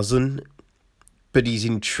doesn't. But he's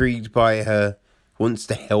intrigued by her, wants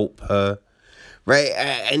to help her, right?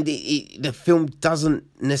 And the film doesn't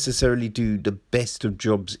necessarily do the best of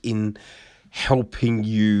jobs in helping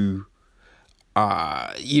you,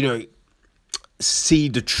 see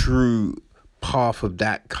the true path of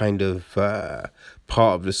that kind of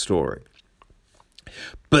part of the story.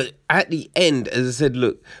 But at the end, as I said,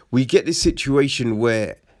 look, we get this situation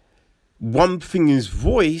where one thing is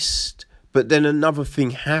voiced, but then another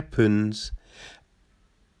thing happens.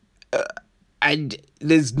 And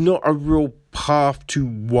there's not a real path to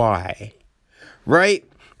why, right?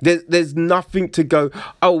 There's nothing to go,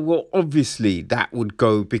 oh, well, obviously that would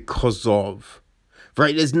go because of,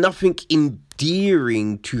 right? There's nothing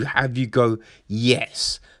endearing to have you go,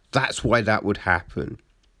 yes, that's why that would happen.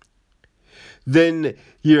 Then,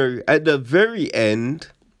 at the very end,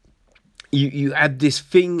 you have this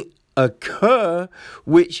thing occur,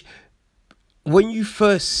 which when you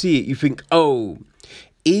first see it, you think, oh,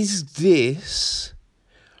 is this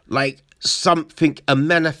like something, a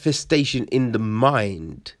manifestation in the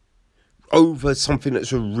mind over something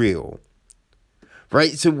that's real,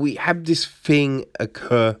 right? So we have this thing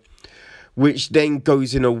occur, which then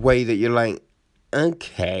goes in a way that you're like,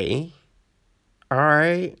 okay, all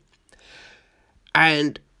right.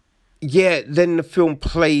 And yeah, then the film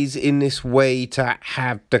plays in this way to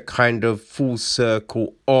have the kind of full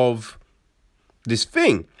circle of this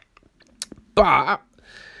thing. But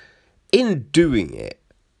in doing it,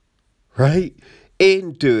 right?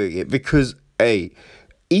 In doing it, because,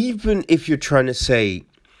 even if you're trying to say,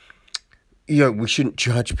 we shouldn't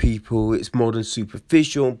judge people, it's modern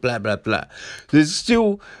superficial, blah, blah, blah. There's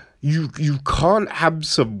still, you can't have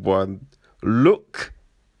someone look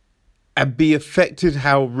and be affected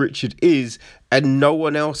how Richard is and no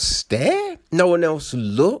one else stare, no one else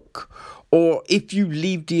look. Or if you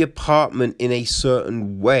leave the apartment in a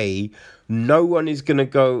certain way, no one is going to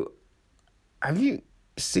go, have you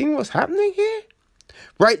seen what's happening here?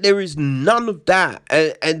 Right? There is none of that.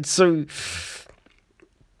 And so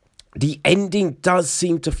the ending does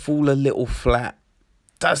seem to fall a little flat.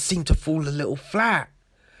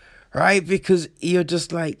 Right? Because you're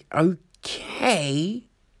just like, okay,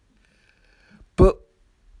 but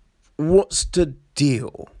what's the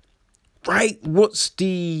deal? Right? What's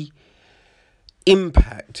the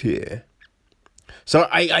impact here? So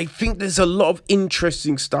I think there's a lot of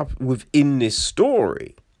interesting stuff within this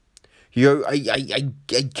story. I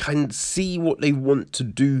can see what they want to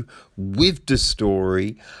do with the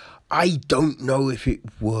story. I don't know if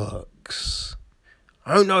it works.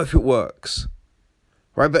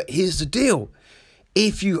 Right, but here's the deal.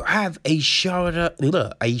 If you have a Shudder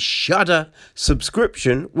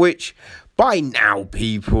subscription, which by now,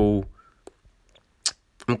 people,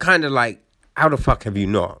 I'm kind of like, how the fuck have you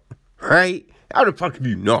not? Right? How the fuck have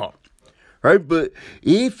you not? Right? But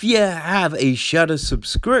if you have a Shudder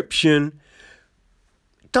subscription,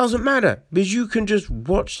 doesn't matter because you can just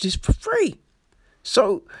watch this for free.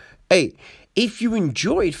 So, hey, if you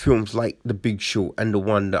enjoyed films like The Big Short and the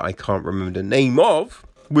one that I can't remember the name of,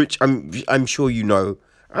 which I'm sure you know,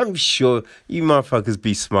 I'm sure you motherfuckers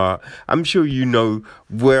be smart. I'm sure you know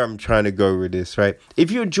where I'm trying to go with this, right? If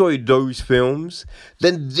you enjoyed those films,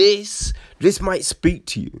 then this might speak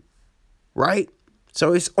to you, right?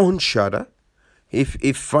 So it's on Shudder.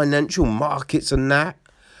 If financial markets and that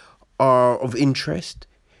are of interest,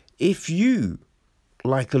 if you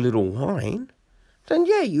like a little wine, then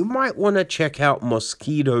yeah, you might want to check out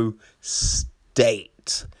Mosquito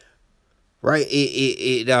State, right?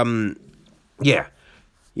 Yeah.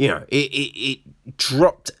 You know, it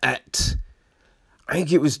dropped at, I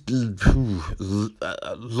think it was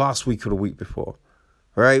last week or the week before,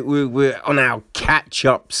 right? We're on our catch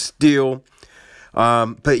up still,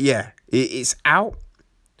 but yeah, it's out.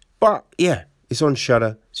 But yeah, it's on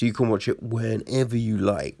Shudder, so you can watch it whenever you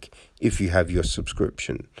like if you have your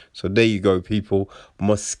subscription. So there you go, people.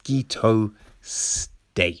 Mosquito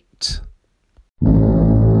State.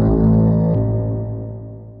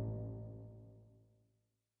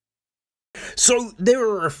 So there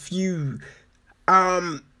are a few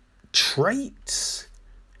traits.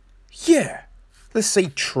 Yeah, let's say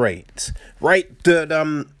traits, right? That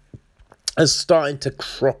are starting to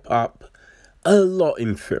crop up a lot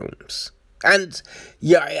in films. And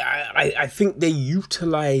yeah, I think they're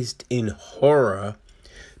utilized in horror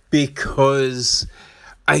because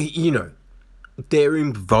they're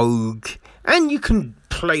in vogue and you can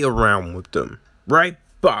play around with them, right?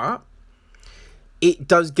 But it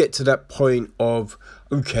does get to that point of,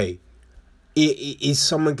 okay, is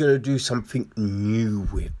someone going to do something new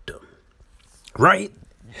with them, right?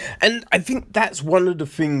 And I think that's one of the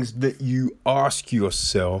things that you ask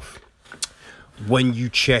yourself when you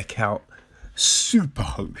check out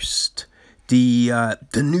Superhost, the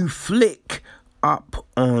new flick up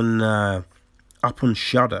on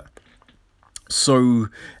Shudder. So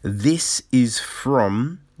this is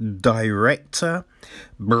from director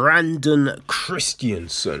Brandon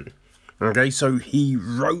Christensen. Okay, so he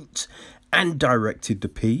wrote and directed the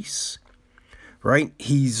piece, right?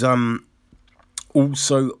 He's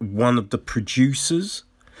also one of the producers,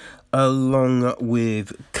 along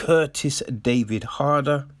with Curtis David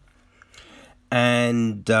Harder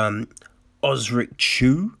and Osric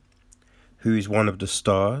Chu, who is one of the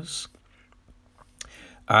stars.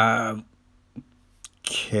 Okay,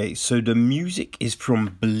 so the music is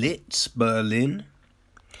from Blitz Berlin.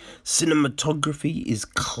 Cinematography is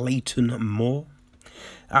Clayton Moore.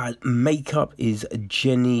 Makeup is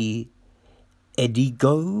Jenny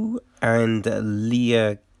Edigo and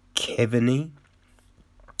Leah Keveney.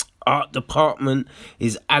 Art department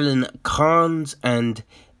is Alan Carnes and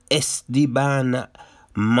Esteban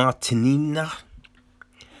Martinina.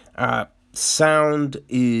 Sound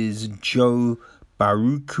is Joe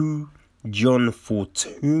Baruchu, John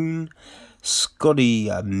Fortune, Scotty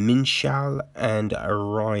Minshall, and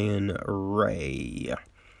Ryan Ray.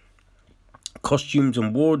 Costumes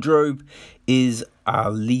and wardrobe is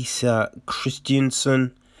Lisa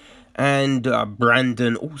Christensen, and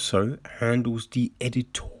Brandon also handles the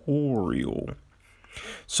editorial.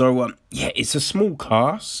 So, it's a small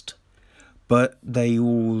cast, but they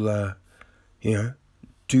all,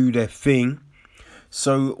 do their thing.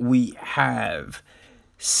 So we have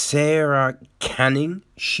Sarah Canning,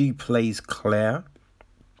 she plays Claire,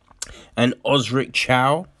 and Osric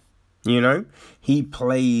Chow, he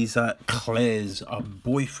plays Claire's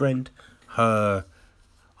boyfriend, her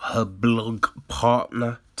blog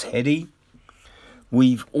partner, Teddy.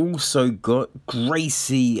 We've also got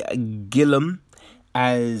Gracie Gillum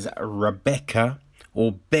as Rebecca,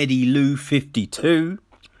 or Betty Lou 52.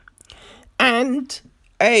 And,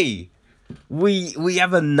 we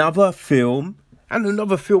have another film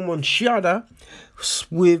on Shudder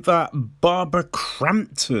with Barbara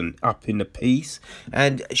Crampton up in the piece,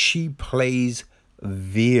 and she plays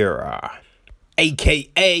Vera,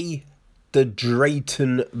 aka the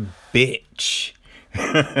Drayton bitch.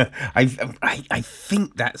 I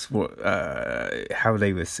think that's what how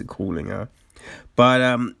they were calling her.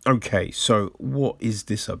 But okay, so what is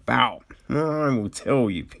this about? I will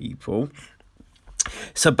tell you, people.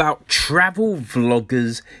 It's about travel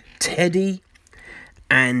vloggers Teddy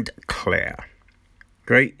and Claire.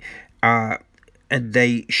 Great. And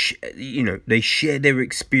they share their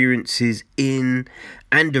experiences in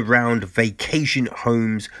and around vacation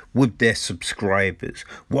homes with their subscribers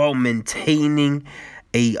while maintaining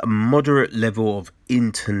a moderate level of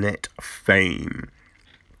internet fame.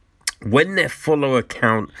 When their follower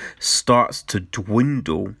count starts to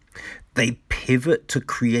dwindle, they pivot to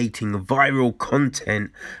creating viral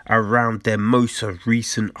content around their most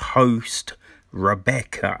recent host,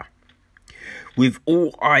 Rebecca. With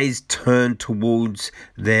all eyes turned towards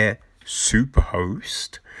their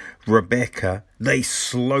superhost, Rebecca, they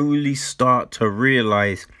slowly start to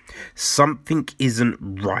realize something isn't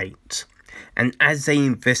right. And as they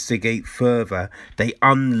investigate further, they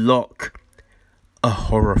unlock a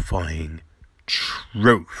horrifying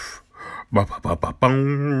truth.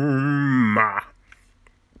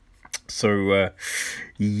 So,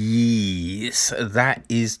 yes, that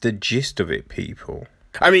is the gist of it, people.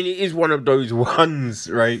 I mean, it is one of those ones,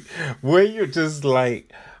 right, where you're just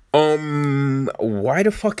like, why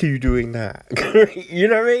the fuck are you doing that? You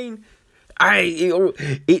know what I mean?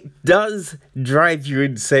 It does drive you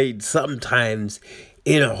insane sometimes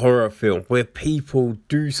in a horror film where people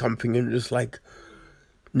do something and it's like,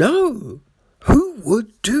 no, who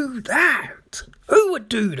would do that? Who would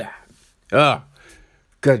do that?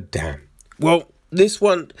 God damn. Well, this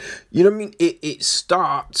one, you know what I mean? It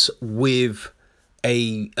starts with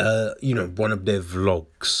one of their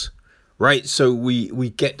vlogs, right? So we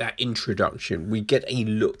get that introduction. We get a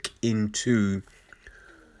look into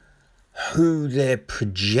who they're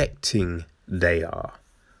projecting they are,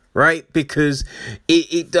 right? Because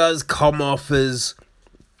it does come off as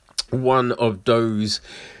one of those,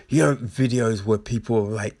 videos where people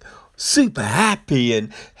are like super happy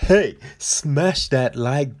and, hey, smash that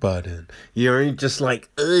like button. Just like,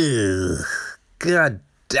 ugh, god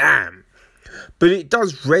damn. But it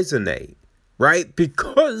does resonate, right?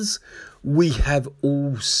 Because we have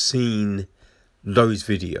all seen those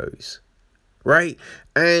videos, right?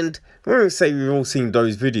 And when I say we've all seen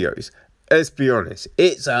those videos, let's be honest,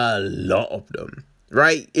 it's a lot of them,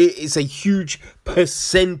 right? It's a huge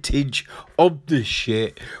percentage of the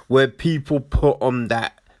shit where people put on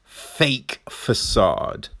that fake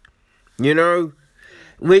facade,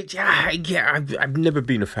 which, I've never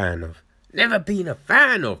been a fan of. Never been a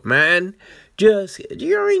fan of, man. Just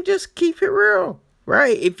keep it real,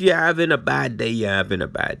 right? If you're having a bad day, you're having a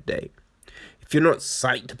bad day. If you're not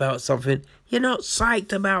psyched about something, you're not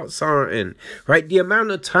psyched about something, right? The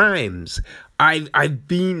amount of times I've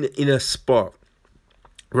been in a spot,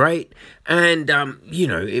 right? And,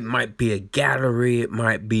 it might be a gallery, it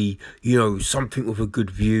might be, something with a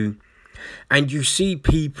good view. And you see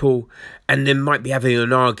people and they might be having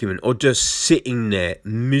an argument or just sitting there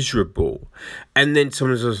miserable. And then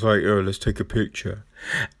someone's just like, oh, let's take a picture.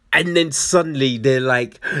 And then suddenly they're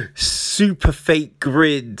like super fake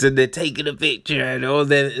grids and they're taking a picture or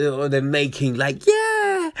they're making like,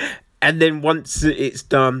 yeah. And then once it's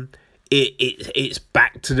done, it's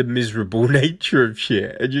back to the miserable nature of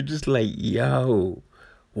shit. And you're just like, yo,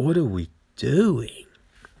 what are we doing?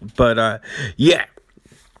 But, yeah.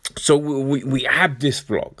 So we have this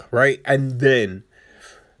vlog, right? And then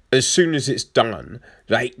as soon as it's done,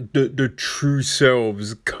 like the true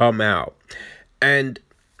selves come out. And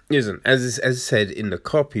listen, as I said in the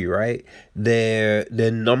copy, right? Their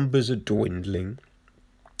numbers are dwindling.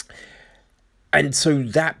 And so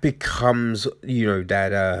that becomes,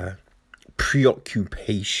 that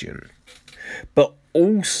preoccupation. But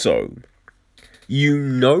also, you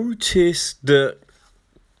notice that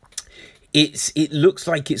it looks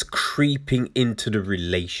like it's creeping into the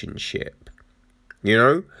relationship,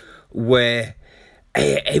 where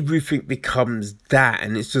everything becomes that,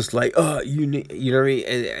 and it's just like, oh, and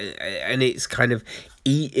it's kind of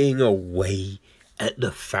eating away at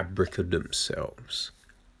the fabric of themselves.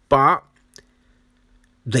 But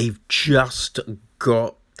they've just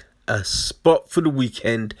got a spot for the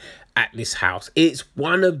weekend at this house. It's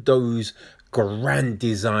one of those grand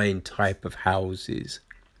design type of houses.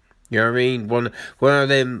 You know what I mean? One of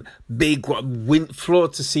them big floor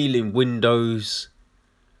to ceiling windows.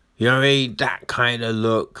 You know what I mean? That kind of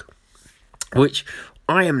look, which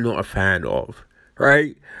I am not a fan of,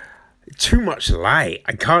 right? Too much light.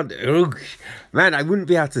 I can't, man, I wouldn't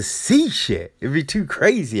be able to see shit. It'd be too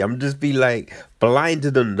crazy. I'm just be like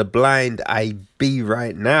blinded on the blind I be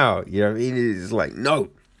right now. You know what I mean? It's like, no.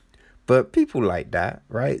 But people like that,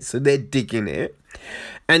 right? So they're digging it.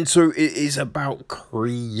 And so it is about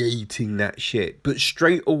creating that shit. But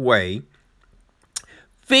straight away,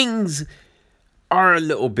 things are a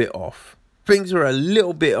little bit off. Things are a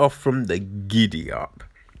little bit off from the giddy up.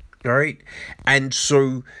 All right? And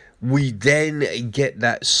so we then get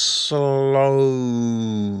that slow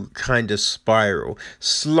kind of spiral.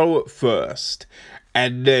 Slow at first.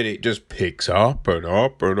 And then it just picks up and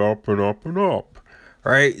up and up and up and up.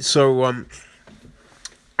 Right? So,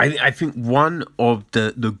 I think one of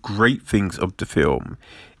the great things of the film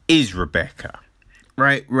is Rebecca,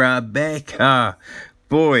 right? Rebecca,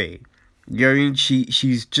 boy, You know what I mean?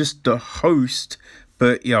 She's just the host,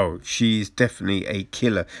 but she's definitely a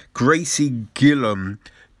killer. Gracie Gillam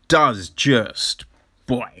does just,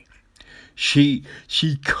 boy, she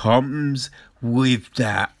comes with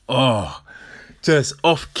that just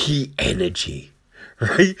off-key energy,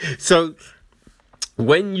 right? So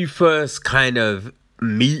when you first kind of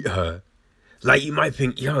meet her, like, you might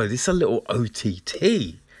think, this is a little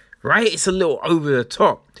OTT, right? It's a little over the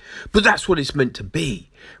top, but that's what it's meant to be,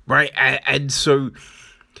 right? And so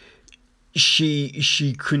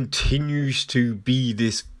she continues to be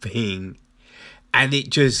this thing, and it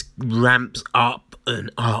just ramps up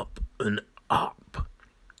and up and up,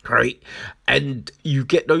 right? And you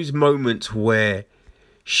get those moments where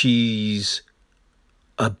she's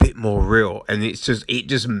a bit more real, and it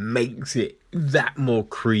just makes it that more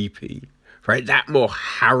creepy, right? That more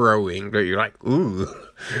harrowing, that you're like, ooh,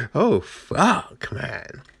 oh fuck,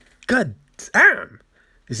 man, god damn,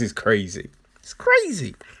 this is crazy. It's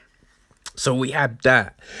crazy. So we have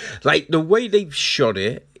that. Like, the way they've shot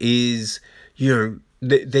it is,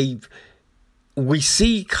 we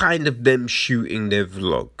see kind of them shooting their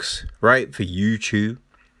vlogs, right, for YouTube.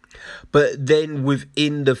 But then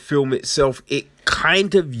within the film itself, it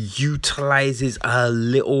kind of utilizes a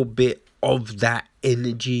little bit of that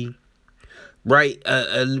energy, right?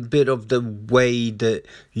 A bit of the way that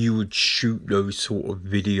you would shoot those sort of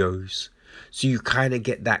videos. So you kind of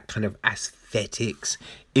get that kind of aesthetics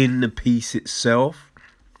in the piece itself,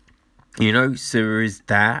 so there is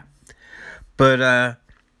that. But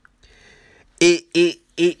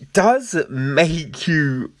it does make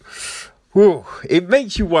you, it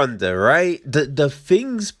makes you wonder, right? The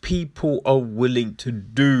things people are willing to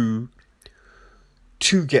do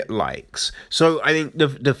to get likes. So I think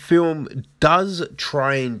the film does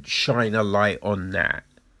try and shine a light on that.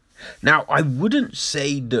 Now, I wouldn't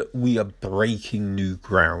say that we are breaking new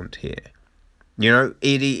ground here.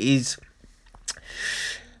 It is,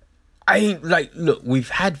 I think, like, look, we've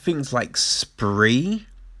had things like Spree.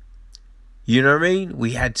 You know what I mean?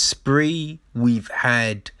 We had Spree. We've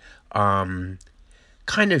had kind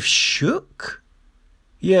of Shook.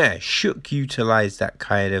 Yeah, Shook utilized that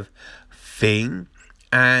kind of thing.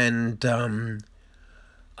 And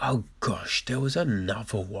oh gosh, there was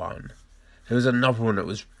another one. That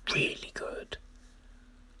was really good.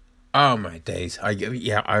 Oh my days. I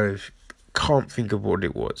can't think of what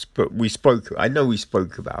it was, but I know we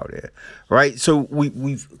spoke about it, right? So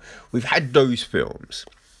we've had those films,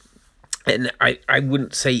 and I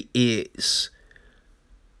wouldn't say it's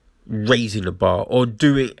raising the bar or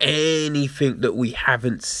doing anything that we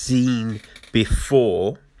haven't seen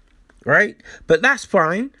before, right? But that's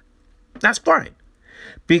fine.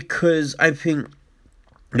 Because I think,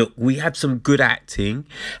 look, we have some good acting,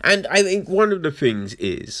 and I think one of the things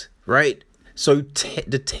is, right, so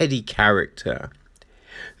the Teddy character,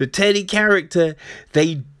 they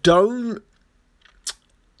don't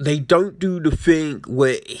do the thing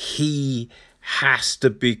where he has to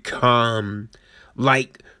become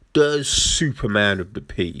like the Superman of the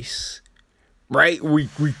piece, right? We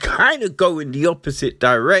kind of go in the opposite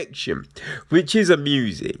direction, which is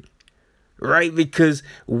amusing, right? Because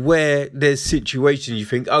where there's situations you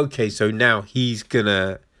think, okay, so now he's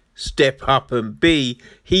gonna step up and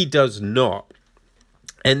he does not.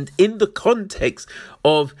 And in the context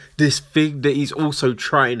of this thing that he's also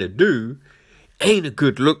trying to do, ain't a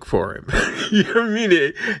good look for him. You know what I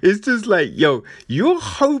mean? It's just like, you're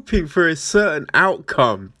hoping for a certain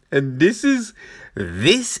outcome, and this is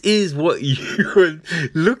what you're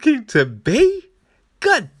looking to be?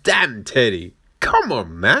 God damn, Teddy. Come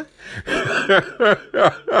on, man.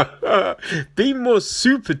 Be more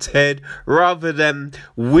Super Ted rather than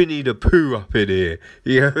Winnie the Pooh up in here.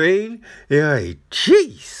 You know what I mean? Yeah,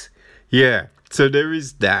 jeez. Yeah, so there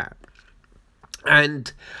is that.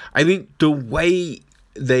 And I think the way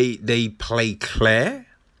they play Claire,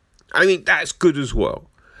 I mean, that's good as well,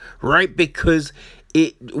 right? Because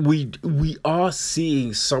we are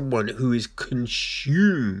seeing someone who is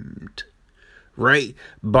consumed, right,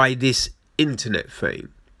 by this internet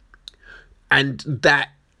fame, and that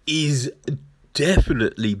is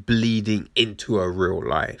definitely bleeding into her real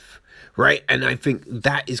life, right? And I think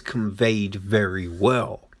that is conveyed very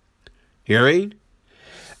well. You know what I mean?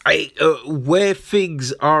 Where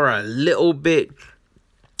things are a little bit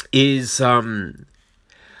is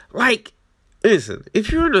like, listen,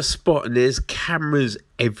 if you're in a spot and there's cameras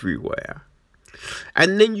everywhere,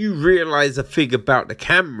 and then you realize a thing about the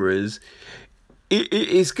cameras,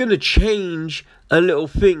 it's going to change a little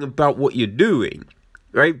thing about what you're doing,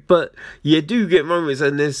 right? But you do get moments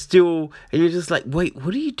and there's still, and you're just like, wait,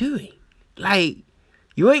 what are you doing? Like,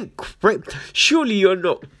 you ain't surely you're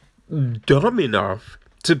not dumb enough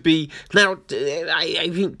to be. Now,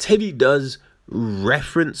 I think Teddy does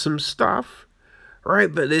reference some stuff,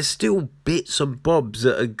 right? But there's still bits and bobs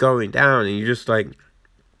that are going down, and you're just like,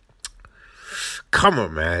 come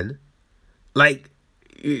on, man. Like,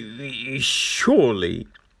 surely,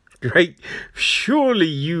 right? Surely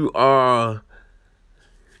you are,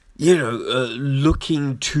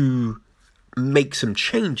 looking to make some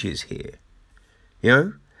changes here,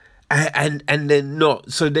 and they're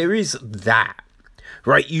not. So there is that,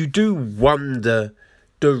 right? You do wonder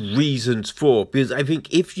the reasons for, because I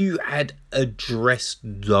think if you had addressed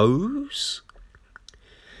those,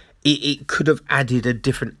 it could have added a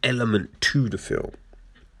different element to the film.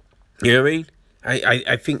 You know what I mean?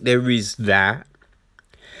 I think there is that.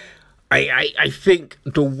 I think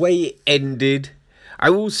the way it ended, I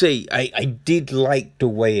will say I did like the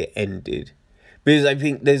way it ended, because I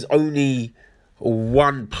think there's only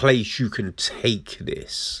one place you can take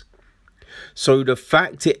this. So the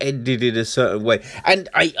fact it ended in a certain way, and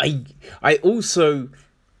I also,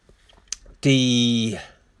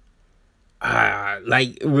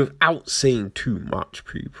 without saying too much,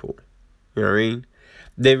 people, you know what I mean?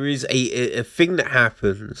 There is a thing that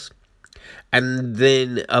happens, and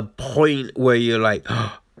then a point where you're like,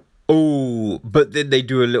 oh, but then they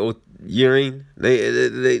do a little, you know what I mean?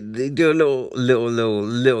 They do a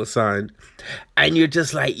little sign, and you're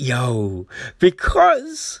just like, yo,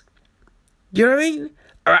 because, you know what I mean?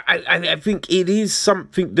 I think it is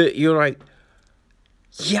something that you're like,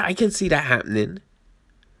 yeah, I can see that happening,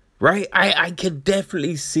 right? I can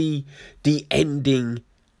definitely see the ending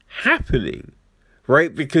happening,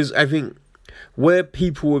 right? Because I think where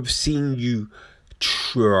people have seen you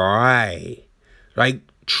try to,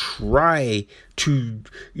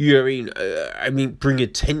 you know what I mean, bring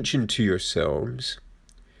attention to yourselves,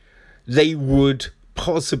 they would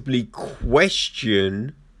possibly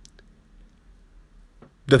question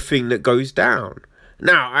the thing that goes down.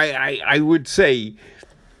 Now, I would say,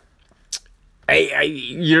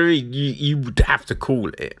 you would have to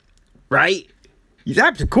call it, right? You'd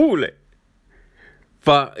have to call it.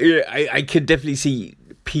 But yeah, I could definitely see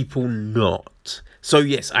people not. So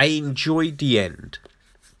yes, I enjoyed the end.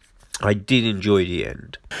 I did enjoy the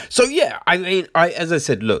end. So yeah, I mean, as I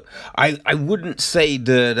said, look, I wouldn't say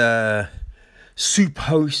that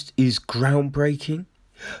Superhost is groundbreaking,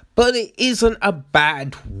 but it isn't a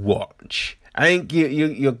bad watch. I think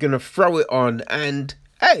you're gonna throw it on, and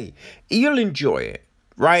hey, you'll enjoy it,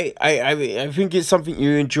 right? I think it's something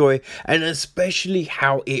you enjoy, and especially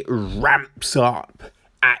how it ramps up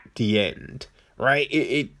at the end, right?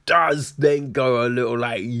 It does then go a little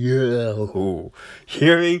like, yo,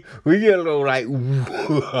 hearing, we get a little like,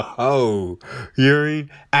 whoa,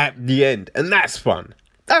 hearing at the end, and that's fun.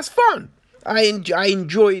 That's fun. I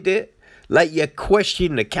enjoyed it. Like, you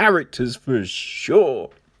question the characters for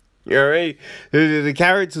sure. You know what I mean? The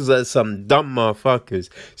characters are some dumb motherfuckers,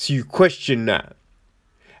 so you question that.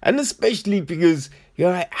 And especially because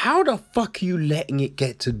you're like, how the fuck are you letting it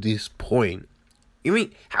get to this point? You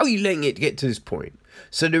mean, how are you letting it get to this point?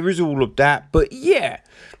 So there is all of that, but yeah,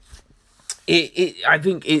 I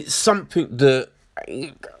think it's something that,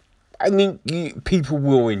 I mean, people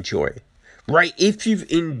will enjoy, right? If you've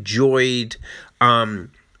enjoyed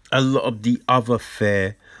a lot of the other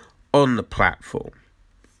fare on the platform,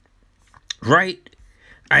 right?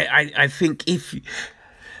 I think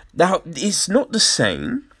now it's not the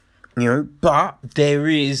same, but there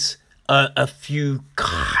is a few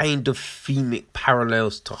kind of themic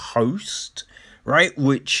parallels to Host, right?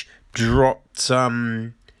 Which dropped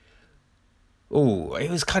it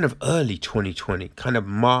was kind of early 2020, kind of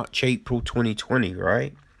March, April 2020,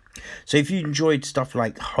 right? So if you enjoyed stuff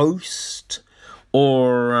like Host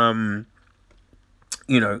or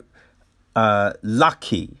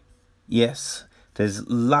Lucky, yes, there's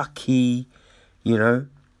Lucky,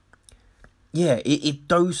 if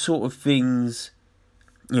those sort of things,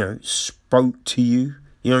 spoke to you,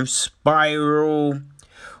 Spiral,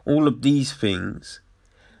 all of these things,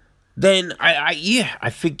 then I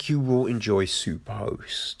think you will enjoy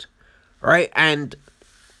Superhost, right? And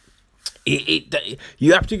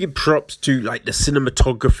you have to give props to like the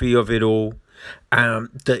cinematography of it all,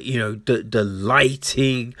 the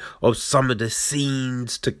lighting of some of the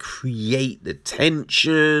scenes to create the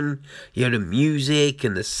tension, the music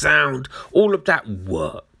and the sound, all of that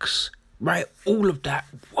works, right? All of that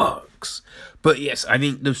works. But yes, I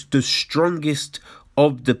think the strongest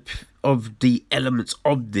of the elements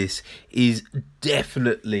of this is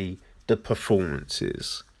definitely the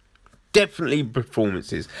performances. Definitely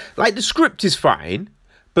performances. Like, the script is fine,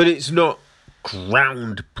 but it's not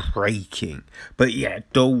groundbreaking. But yeah,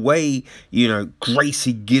 the way,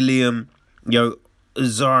 Gracie Gilliam,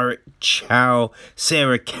 Zara Chow,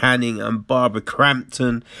 Sarah Canning, and Barbara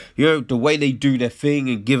Crampton, the way they do their thing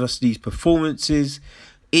and give us these performances,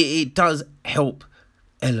 it does help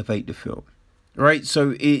elevate the film, right?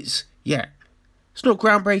 So it's not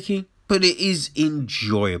groundbreaking, but it is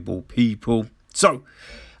enjoyable, people. So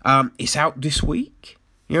it's out this week,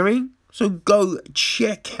 you know what I mean? So go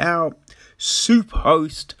check out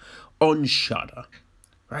Superhost on Shudder,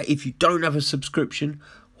 right? If you don't have a subscription,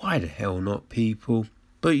 why the hell not, people?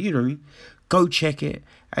 But go check it.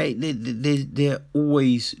 They're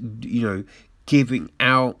always giving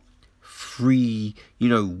out free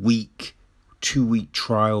week, 2-week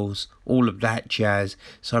trials, all of that jazz.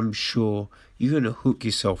 So I'm sure you're gonna hook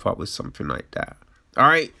yourself up with something like that. All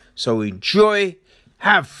right, so enjoy,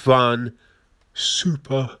 have fun.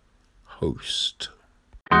 Superhost.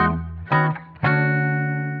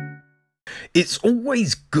 It's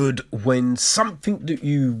always good when something that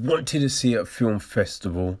you wanted to see at a film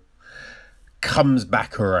festival comes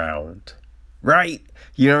back around, right?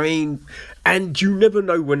 You know what I mean? And you never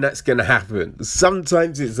know when that's going to happen.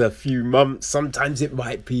 Sometimes it's a few months, sometimes it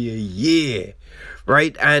might be a year,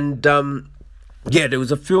 right? And there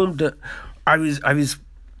was a film that I was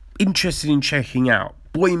interested in checking out,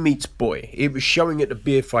 Boy Meets Boy. It was showing at the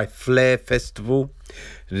BFI Flair Festival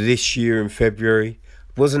this year in February.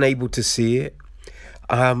 Wasn't able to see it.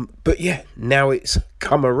 But yeah, now it's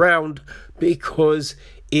come around because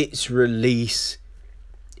its release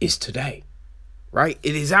is today, right?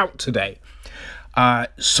 It is out today.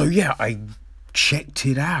 So yeah, I checked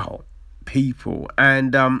it out, people.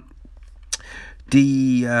 And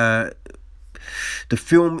the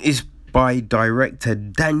film is by director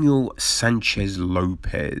Daniel Sanchez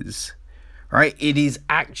Lopez, right? It is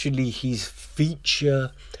actually his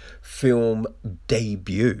feature film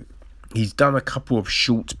debut. He's done a couple of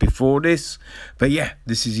shorts before this, but yeah,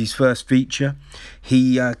 this is his first feature.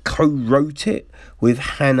 He co-wrote it with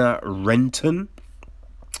Hannah Renton.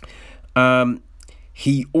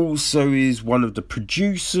 He also is one of the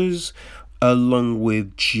producers, along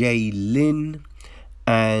with Jay Lynn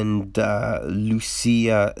and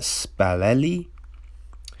Lucia Spalelli.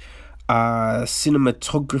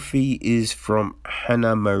 Cinematography is from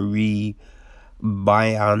Hannah Marie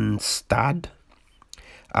Byanstad.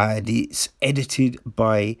 It's edited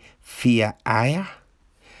by Fia Aya.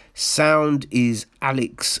 Sound is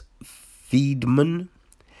Alex Feedman.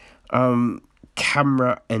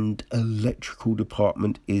 Camera and electrical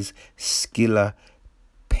department is Skilla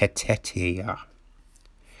Petetia.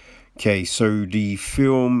 Okay, so the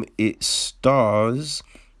film, it stars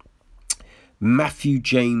Matthew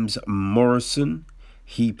James Morrison.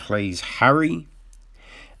 He plays Harry.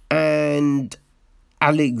 And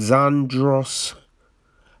Alexandros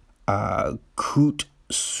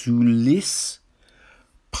Koutsoulis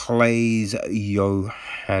plays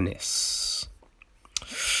Johannes.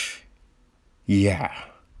 Yeah.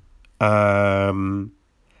 There's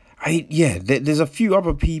a few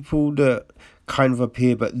other people that kind of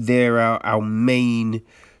appear, but they're our main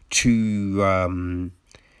two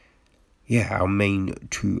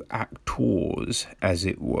actors, as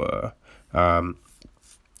it were.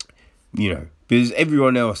 Because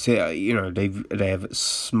everyone else, they have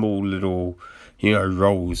small little,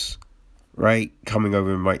 roles, right? Coming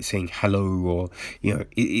over and might saying hello, or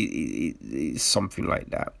it's something like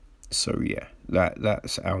that. So yeah,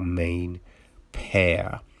 that's our main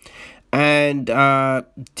pair. And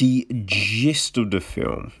the gist of the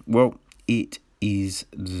film, well, it is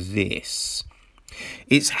this.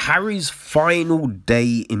 It's Harry's final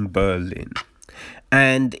day in Berlin,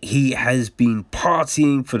 and he has been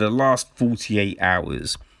partying for the last 48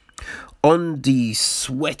 hours. On the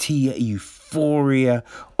sweaty euphoria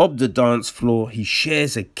of the dance floor, he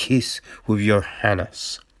shares a kiss with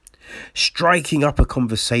Johannes. Striking up a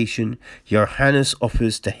conversation, Johannes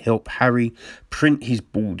offers to help Harry print his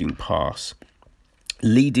boarding pass,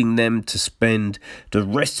 leading them to spend the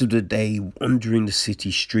rest of the day wandering the city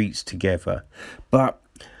streets together. But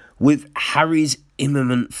with Harry's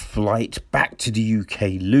imminent flight back to the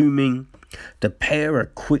UK looming, the pair are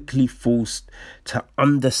quickly forced to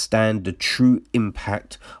understand the true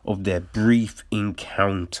impact of their brief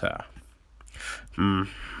encounter.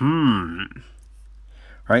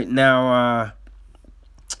 Right now,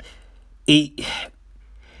 it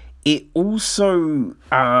also,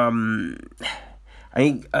 I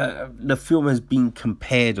think the film has been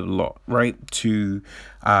compared a lot, right, to,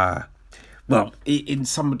 in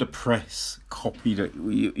some of the press copy that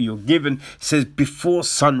you're given, it says Before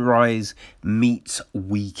Sunrise meets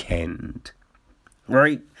Weekend,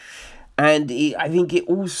 right? And I think it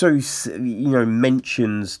also,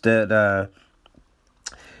 mentions that.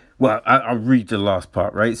 Well, I'll read the last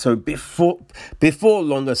part, right? So before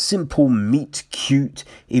long, a simple meet cute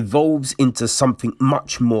evolves into something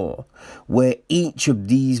much more, where each of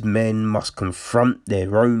these men must confront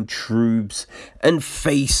their own truths and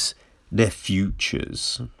face their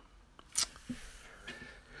futures.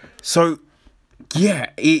 So,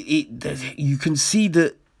 yeah, you can see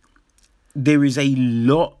that there is a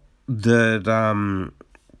lot that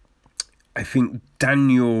I think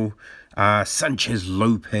Daniel Sanchez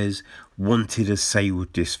Lopez wanted to say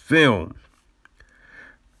with this film,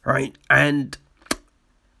 right? And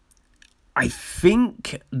I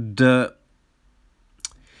think that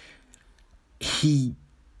he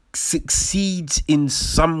succeeds in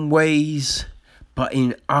some ways, but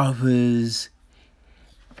in others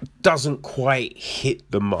doesn't quite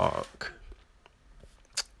hit the mark,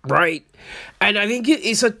 right? And I think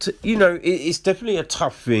it's it's definitely a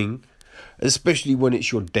tough thing, especially when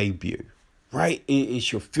it's your debut, right?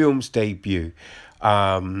 It's your film's debut,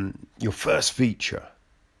 your first feature.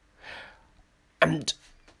 And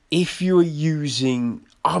if you're using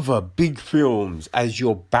other big films as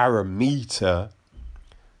your barometer,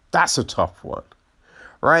 that's a tough one,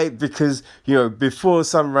 right? Because, Before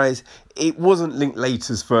Sunrise, it wasn't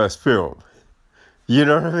Linklater's first film. You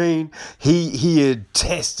know what I mean? He had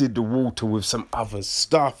tested the water with some other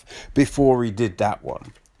stuff before he did that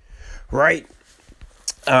one. Right?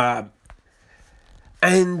 And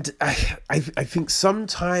I think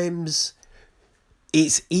sometimes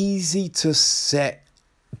it's easy to set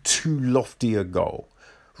too lofty a goal,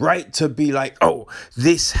 right? To be like, oh,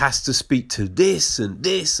 this has to speak to this and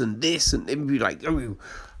this and this, and then be like, oh,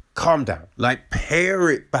 calm down. Like, pare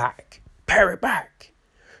it back.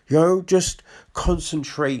 Just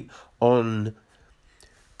concentrate on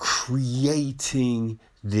creating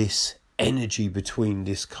this energy between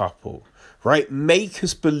this couple, right? Make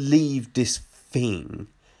us believe this thing,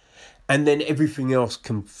 and then everything else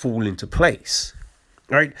can fall into place,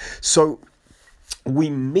 right? So we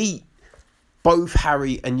meet both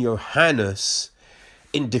Harry and Johannes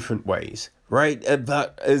in different ways, right?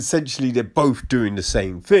 But essentially they're both doing the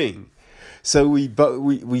same thing. So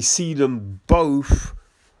we see them both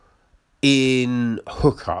in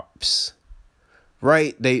hookups,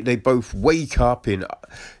 right? They both wake up in,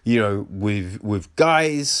 with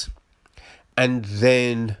guys, and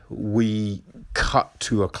then we cut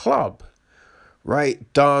to a club,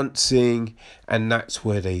 right? Dancing, and that's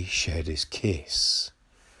where they share this kiss.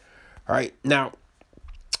 Right? Now,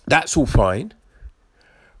 that's all fine,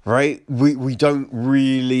 right? We don't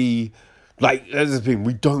really, that's the thing,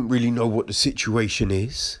 we don't really know what the situation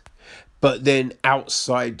is. But then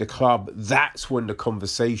outside the club, that's when the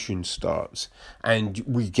conversation starts. And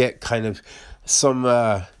we get kind of some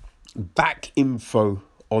back info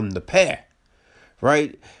on the pair,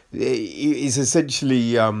 right? It's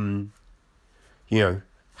essentially,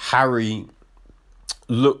 Harry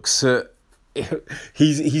looks at,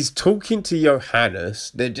 he's talking to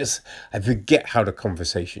Johannes. I forget how the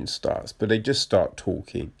conversation starts, but they just start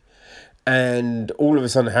talking. And all of a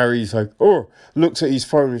sudden, Harry's like, looks at his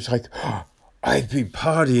phone and he's like, I've been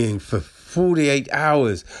partying for 48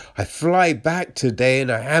 hours. I fly back today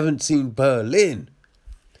and I haven't seen Berlin.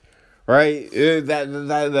 Right?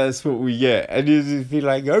 That's what we get. And you just be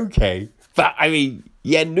like, okay. But, I mean,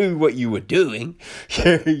 you knew what you were doing.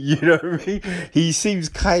 You know what I mean? He seems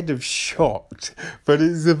kind of shocked. But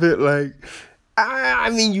it's a bit like,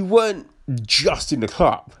 you weren't just in the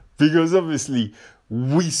club. Because obviously,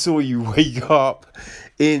 we saw you wake up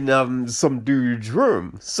in some dude's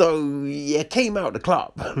room. So you came out the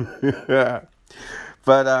club.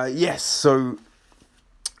 But yes, so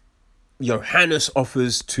Johannes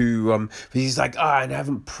offers to, he's like, I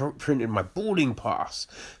haven't printed my boarding pass.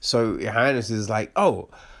 So Johannes is like,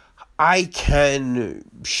 I can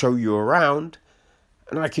show you around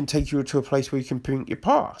and I can take you to a place where you can print your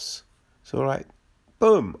pass. So like,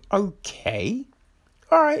 boom, okay.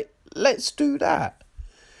 All right, let's do that.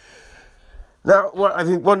 Now, I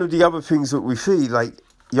think one of the other things that we see,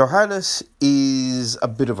 Johannes is a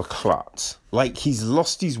bit of a klutz. He's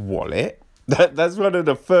lost his wallet. That's one of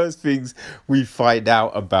the first things we find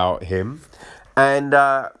out about him. And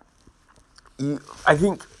I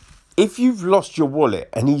think if you've lost your wallet,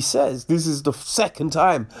 and he says, this is the second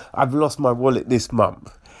time I've lost my wallet this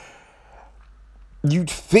month,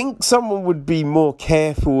 you'd think someone would be more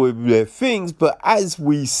careful with their things, but as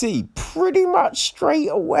we see pretty much straight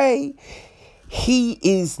away, he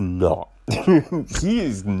is not. He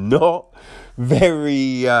is not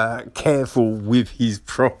very careful with his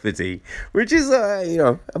property, which is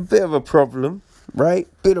a bit of a problem. right?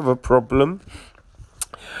 Bit of a problem.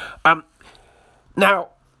 Now,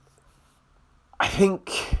 I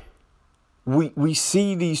think we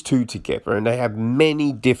see these two together and they have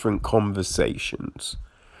many different conversations.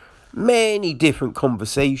 Many different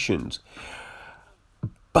conversations.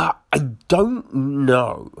 But I don't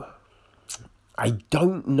know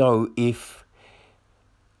if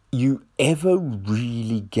you ever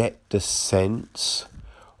really get the sense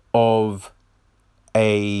of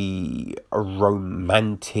a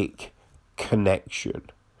romantic connection.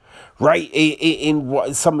 Right? In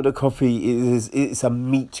what some of the coffee is, it's a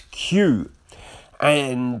meet cute.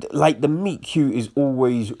 And like the meet cute is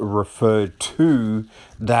always referred to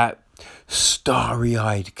that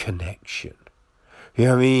starry-eyed connection. You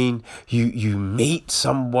know what I mean? You meet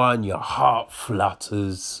someone, your heart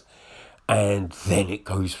flutters, and then it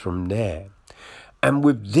goes from there. And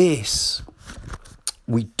with this,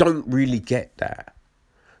 we don't really get that,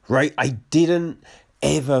 right? I didn't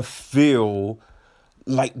ever feel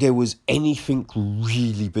like there was anything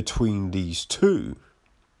really between these two.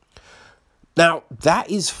 Now, that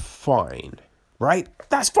is fine, right?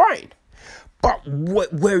 That's fine. But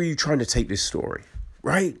where are you trying to take this story,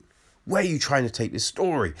 right? Where are you trying to take this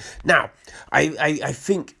story? Now, I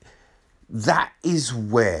think that is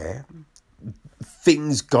where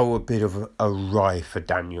things go a bit of awry for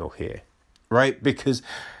Daniel here, right? Because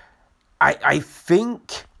I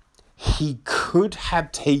think he could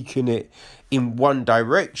have taken it in one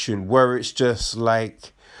direction where it's just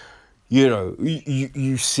like, you know,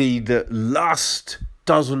 you see that lust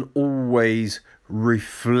doesn't always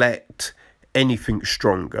reflect anything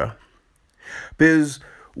stronger. Because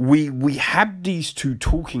we have these two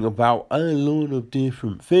talking about a lot of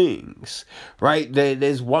different things, right?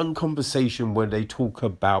 There's one conversation where they talk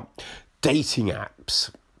about dating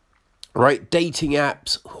apps, right? Dating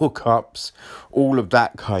apps, hookups, all of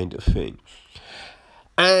that kind of thing.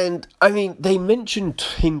 And, I mean, they mentioned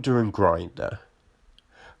Tinder and Grindr.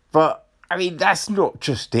 But, I mean, that's not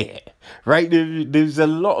just it, right? There's a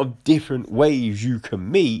lot of different ways you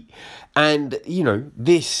can meet. And, you know,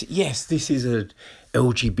 this is a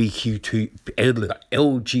LGBTQ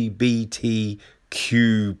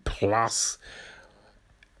plus.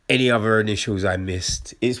 Any other initials I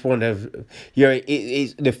missed? It's one of, you know,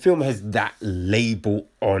 the film has that label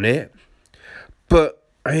on it. But,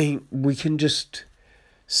 I mean, we can just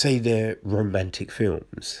say they're romantic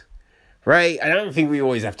films. Right? I don't think we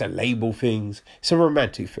always have to label things. It's a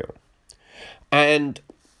romantic film. And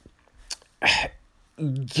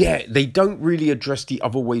yeah, they don't really address the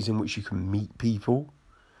other ways in which you can meet people.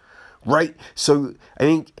 Right? So I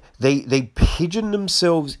think they pigeon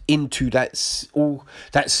themselves into that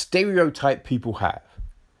stereotype people have.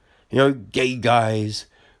 You know, gay guys,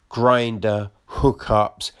 grinder,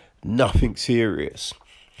 hookups, nothing serious.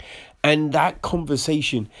 And that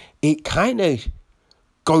conversation, it kind of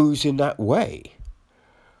goes in that way,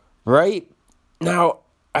 right? Now,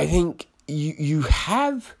 I think you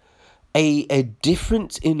have a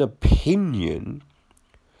difference in opinion,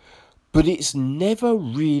 but it's never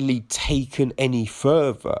really taken any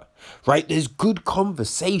further, right? There's good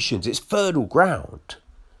conversations, it's fertile ground,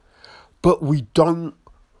 but we don't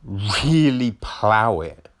really plow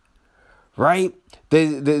it, right?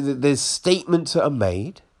 There's statements that are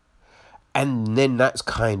made, and then that's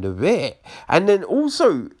kind of it. And then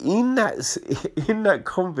also in that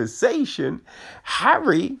conversation,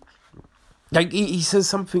 Harry, like he says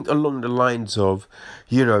something along the lines of,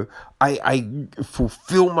 you know, I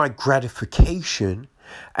fulfill my gratification,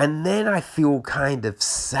 and then I feel kind of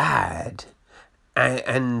sad,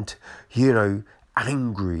 and you know,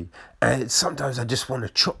 angry, and sometimes I just want to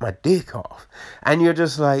chop my dick off, and you're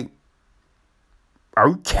just like,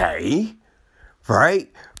 okay, right?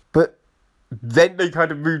 But then they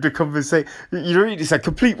kind of move the conversation, you know, it's a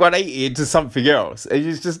complete 180 into something else. And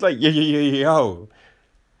it's just like, yo.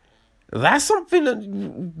 That's something that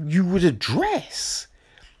you would address,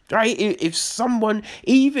 right? If someone,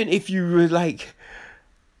 even if you were like,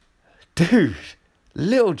 dude,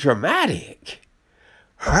 little dramatic,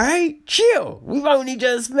 right? Chill, we've only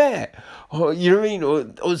just met. Or, you know what I mean?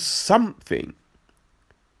 Or something.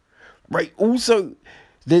 Right, also,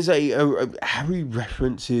 there's a Harry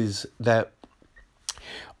references that,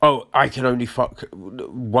 oh, I can only fuck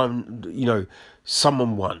one, you know,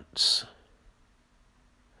 someone once.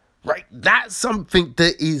 Right, that's something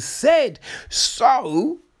that is said.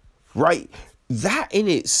 So, right, that in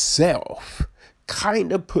itself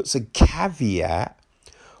kind of puts a caveat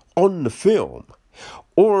on the film.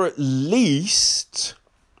 Or at least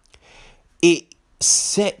it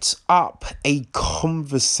sets up a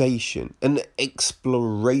conversation, an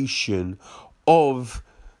exploration of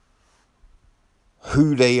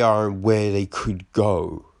who they are and where they could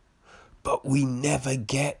go. But we never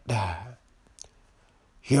get that.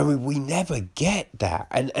 You know what I mean? We never get that.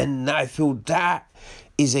 And I feel that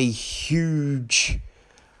is a huge,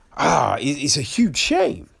 it's a huge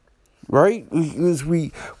shame. Right? Because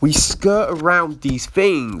we skirt around these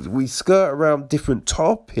things. We skirt around different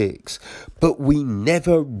topics. But we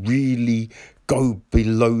never really go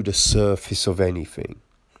below the surface of anything.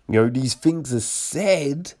 You know, these things are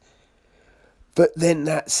said, but then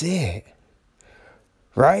that's it.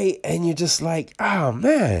 Right? And you're just like, oh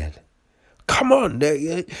man, come on.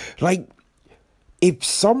 Like, if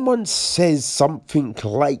someone says something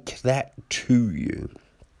like that to you,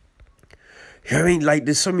 you know what I mean? Like,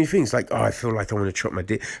 there's so many things. Like, I feel like I want to chop my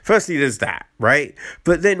dick. Firstly, there's that, right?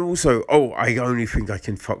 But then also, I only think I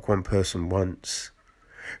can fuck one person once.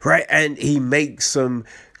 Right? And he makes some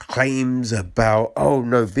claims about,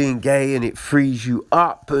 no, being gay and it frees you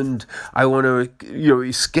up and I want to,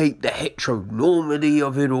 escape the heteronormity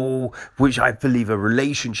of it all, which I believe a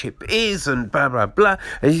relationship is, and blah, blah, blah.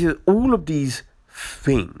 And he says all of these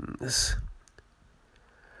things,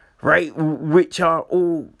 right, which are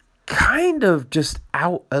all kind of just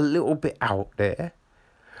a little bit out there.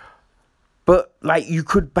 But, like, you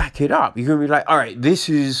could back it up. You could be like, all right, this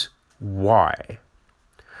is why.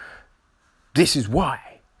 This is why.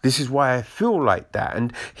 This is why I feel like that.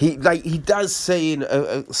 And he does say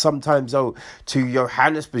sometimes, to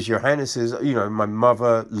Johannes, because Johannes says, my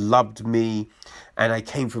mother loved me and I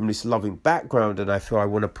came from this loving background and I feel I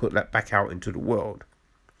want to put that back out into the world.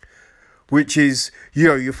 Which is,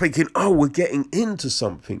 you're thinking, we're getting into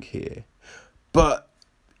something here. But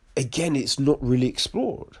again, it's not really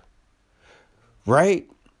explored. Right?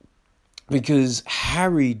 Because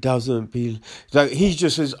Harry doesn't he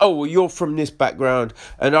just says, you're from this background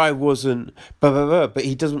and I wasn't, blah, blah, blah. But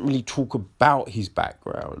he doesn't really talk about his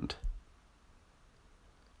background.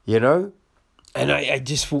 And I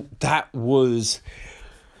just thought that was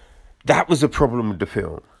a problem with the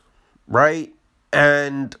film. Right?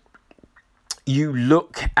 And you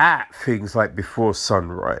look at things like Before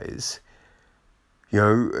Sunrise,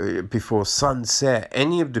 Before Sunset,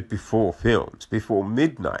 any of the Before films, Before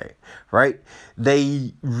Midnight, right?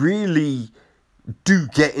 They really do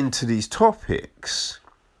get into these topics,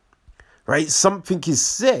 right? Something is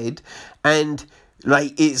said and,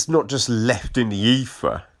 like, it's not just left in the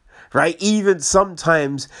ether, right? Even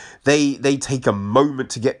sometimes they take a moment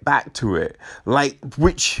to get back to it, like,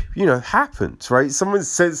 which, happens, right? Someone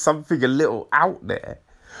says something a little out there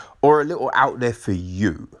or a little out there for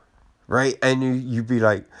you. Right? And you'd be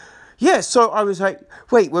like, yeah, so I was like,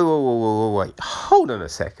 wait, hold on a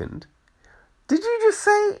second. Did you just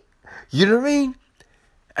say, you know what I mean?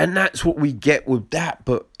 And that's what we get with that,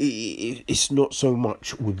 but it's not so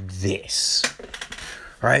much with this.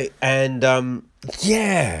 Right? And, I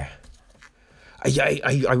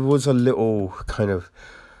was a little kind of,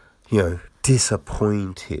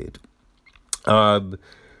 disappointed.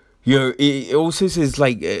 It also says,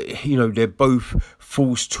 like, they're both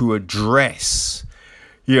forced to address,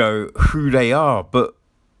 who they are, but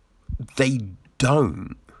they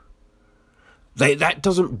don't. That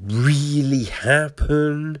doesn't really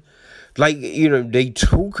happen. Like, they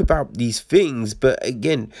talk about these things, but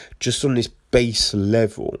again, just on this base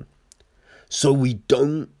level. So we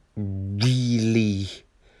don't really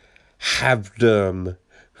have them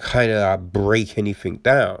kind of break anything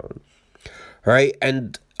down. Right?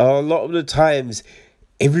 And a lot of the times,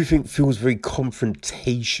 everything feels very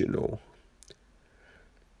confrontational.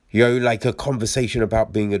 Like a conversation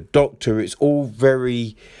about being a doctor, it's all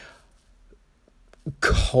very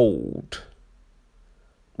cold.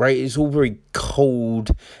 Right? It's all very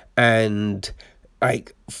cold and,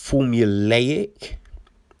 like, formulaic.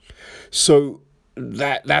 So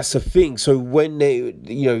that's a thing. So when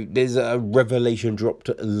there's a revelation dropped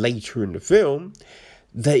later in the film,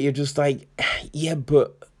 that you're just like, yeah,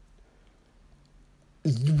 but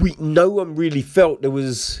no one really felt there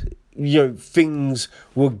was, things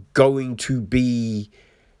were going to be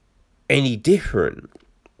any different,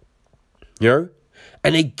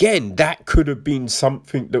 And again, that could have been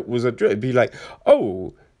something that was addressed. It'd be like,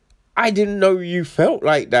 I didn't know you felt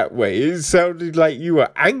like that way. It sounded like you were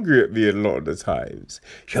angry at me a lot of the times.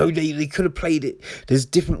 They could have played it. There's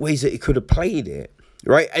different ways that it could have played it.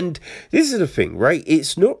 Right? And this is the thing, right?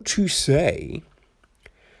 It's not to say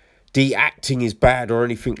the acting is bad or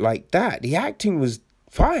anything like that. The acting was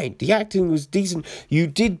fine. The acting was decent. You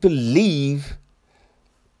did believe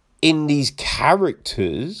in these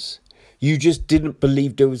characters. You just didn't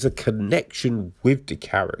believe there was a connection with the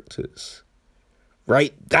characters.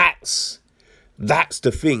 Right? That's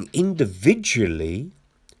the thing. Individually,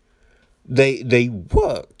 they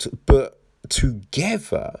worked, but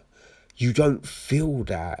together you don't feel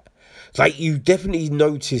that. Like, you definitely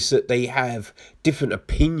notice that they have different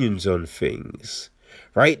opinions on things,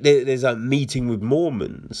 right? There's a meeting with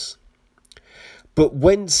Mormons. But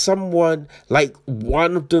when someone, like,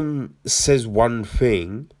 one of them says one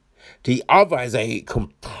thing, the other has a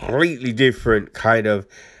completely different kind of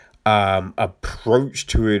approach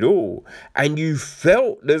to it all. And you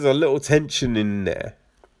felt there's a little tension in there.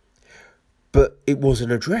 But it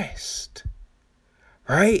wasn't addressed.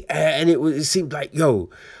 Right? And it seemed like,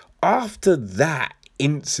 after that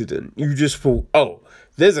incident, you just thought, oh,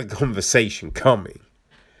 there's a conversation coming.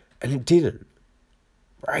 And it didn't.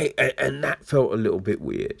 Right? And that felt a little bit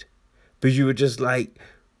weird. Because you were just like,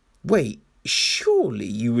 wait, surely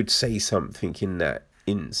you would say something in that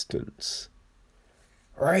instance.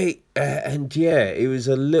 Right? And yeah, it was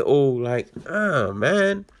a little like, oh,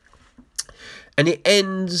 man. And it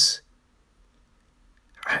ends...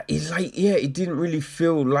 It's like, yeah, it didn't really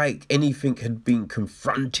feel like anything had been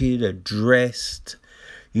confronted, addressed.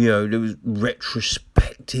 There was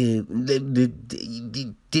retrospective.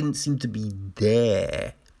 It didn't seem to be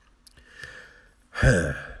there.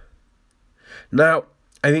 Now,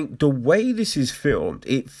 I think the way this is filmed,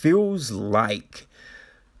 it feels like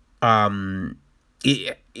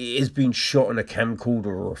it has been shot on a camcorder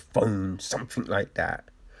or a phone, something like that,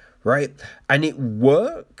 right? And it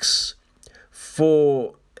works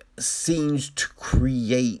for scenes to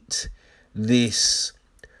create this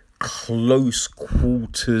close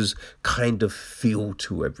quarters kind of feel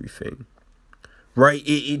to everything, right?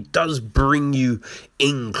 It does bring you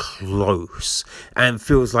in close and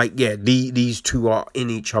feels like, yeah, these two are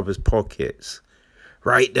in each other's pockets,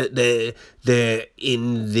 right? That they're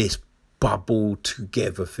in this bubble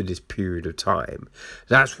together for this period of time.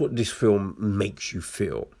 That's what this film makes you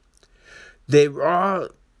feel. There are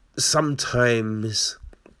sometimes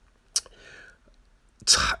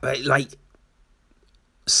like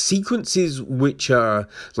sequences which are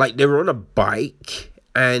like they're on a bike,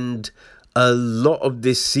 and a lot of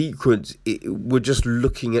this sequence we're just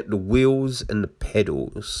looking at the wheels and the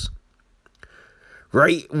pedals,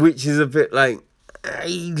 right? Which is a bit like,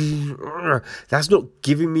 that's not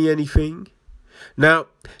giving me anything. Now,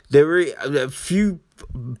 there are a few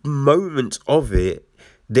moments of it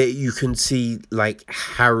that you can see, like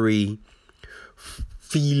Harry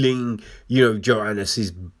feeling,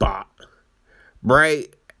 Johannes's butt,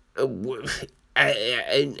 right?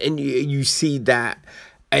 And you see that,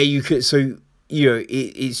 and you can, so,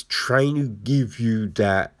 it's trying to give you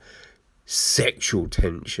that sexual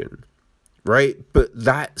tension, right? But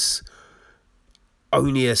that's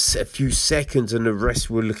only a few seconds, and the rest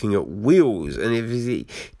we're looking at wheels, and it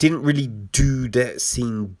didn't really do that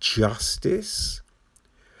scene justice,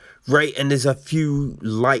 right? And there's a few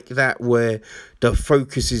like that where the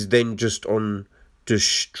focus is then just on the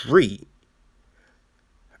street,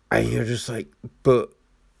 and you're just like, but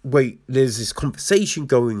wait, there's this conversation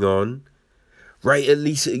going on, right? At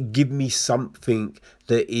least give me something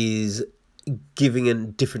that is giving a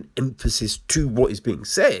different emphasis to what is being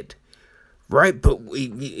said. Right, but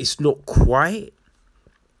it's not quite.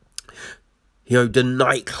 The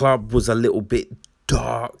nightclub was a little bit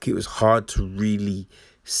dark. It was hard to really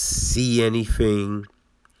see anything.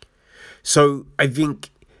 So I think,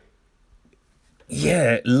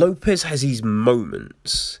 yeah, Lopez has these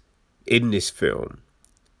moments in this film.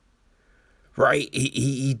 Right,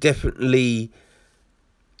 he definitely,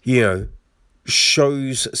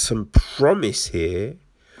 shows some promise here,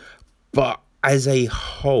 but as a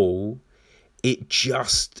whole,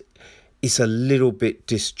 it's a little bit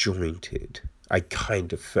disjointed, I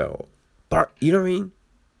kind of felt. But, you know what I mean?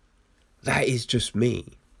 That is just me,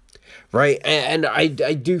 right? And I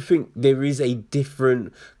do think there is a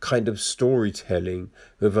different kind of storytelling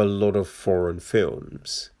with a lot of foreign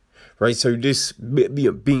films, right? So this,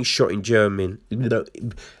 being shot in German,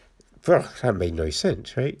 that made no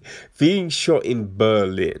sense, right? Being shot in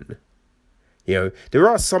Berlin, there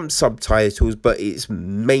are some subtitles, but it's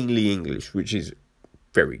mainly English, which is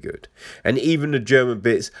very good. And even the German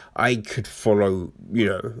bits, I could follow,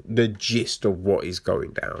 the gist of what is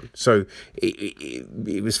going down. So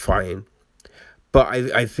it was fine. But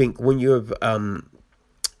I think when you have,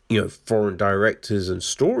 foreign directors and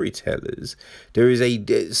storytellers,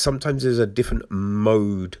 sometimes there's a different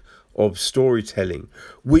mode of storytelling,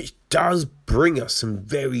 which does bring us some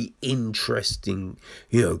very interesting,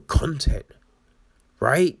 content.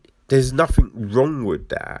 Right? There's nothing wrong with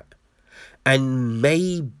that. And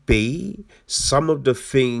maybe some of the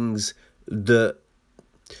things that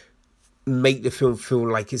make the film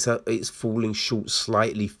feel like it's falling short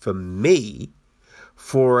slightly for me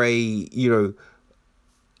for a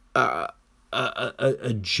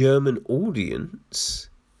a German audience,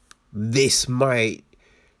 this might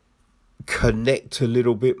connect a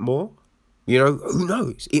little bit more. Who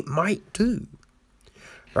knows? It might do.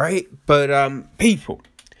 Right? But people,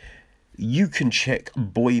 you can check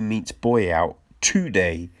Boy Meets Boy out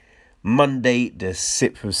today, Monday the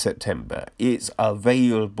 6th of September. It's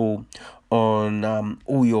available on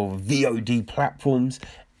all your VOD platforms,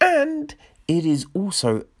 and it is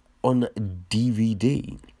also on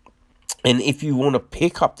DVD. And if you want to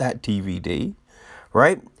pick up that DVD,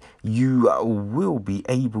 right, you will be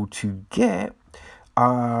able to get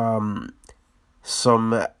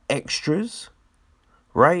some extras,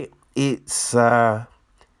 right? It's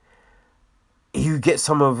you get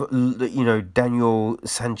some of Daniel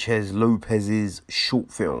Sanchez Lopez's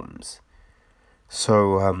short films.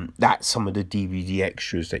 So that's some of the DVD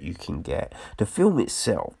extras that you can get. The film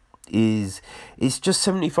itself it's just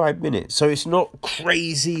 75 minutes, so it's not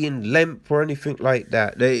crazy in length or anything like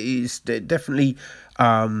that. They're definitely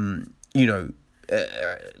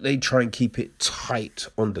they try and keep it tight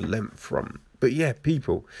on the length from. But yeah,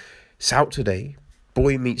 people, it's out today.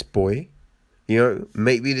 Boy Meets Boy.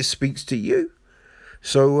 Maybe this speaks to you.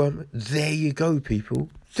 So there you go, people.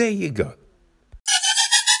 There you go.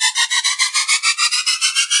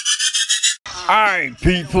 Alright,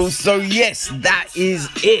 people, so yes, that is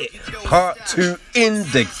it. Part 2 in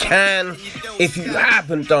the can. If you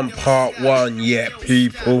haven't done part 1 yet,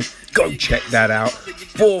 people, go check that out.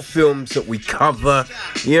 4 films that we cover,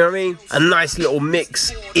 you know what I mean? A nice little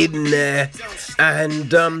mix in there.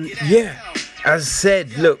 And as I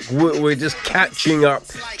said, look, we're just catching up,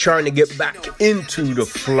 trying to get back into the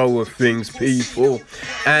flow of things, people.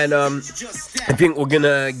 And I think we're going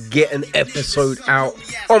to get an episode out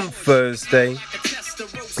on Thursday.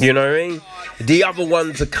 You know what I mean? The other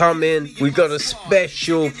ones are coming. We got a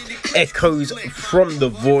special Echoes from the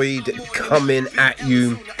Void coming at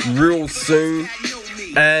you real soon.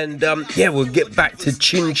 And we'll get back to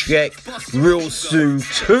Chin Check real soon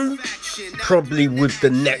too. Probably with the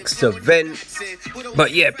next event.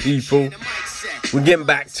 But yeah, people, we're getting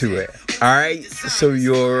back to it. Alright, so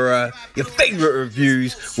your favorite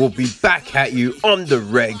reviews will be back at you on the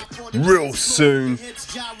reg real soon.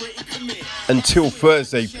 Until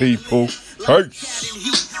Thursday, people.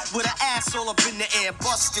 Peace. With an ass all up in the air,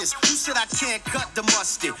 busters. You said I can't cut the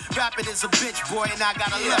mustard. Rapping is a bitch, boy, and I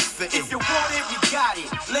got a left for it. If you want it, we got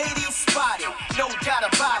it. Ladies spotted, no doubt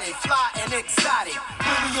about it. Fly and exotic.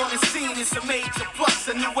 When we on the scene, it's a major plus.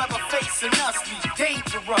 And whoever facing us, we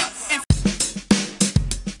dangerous.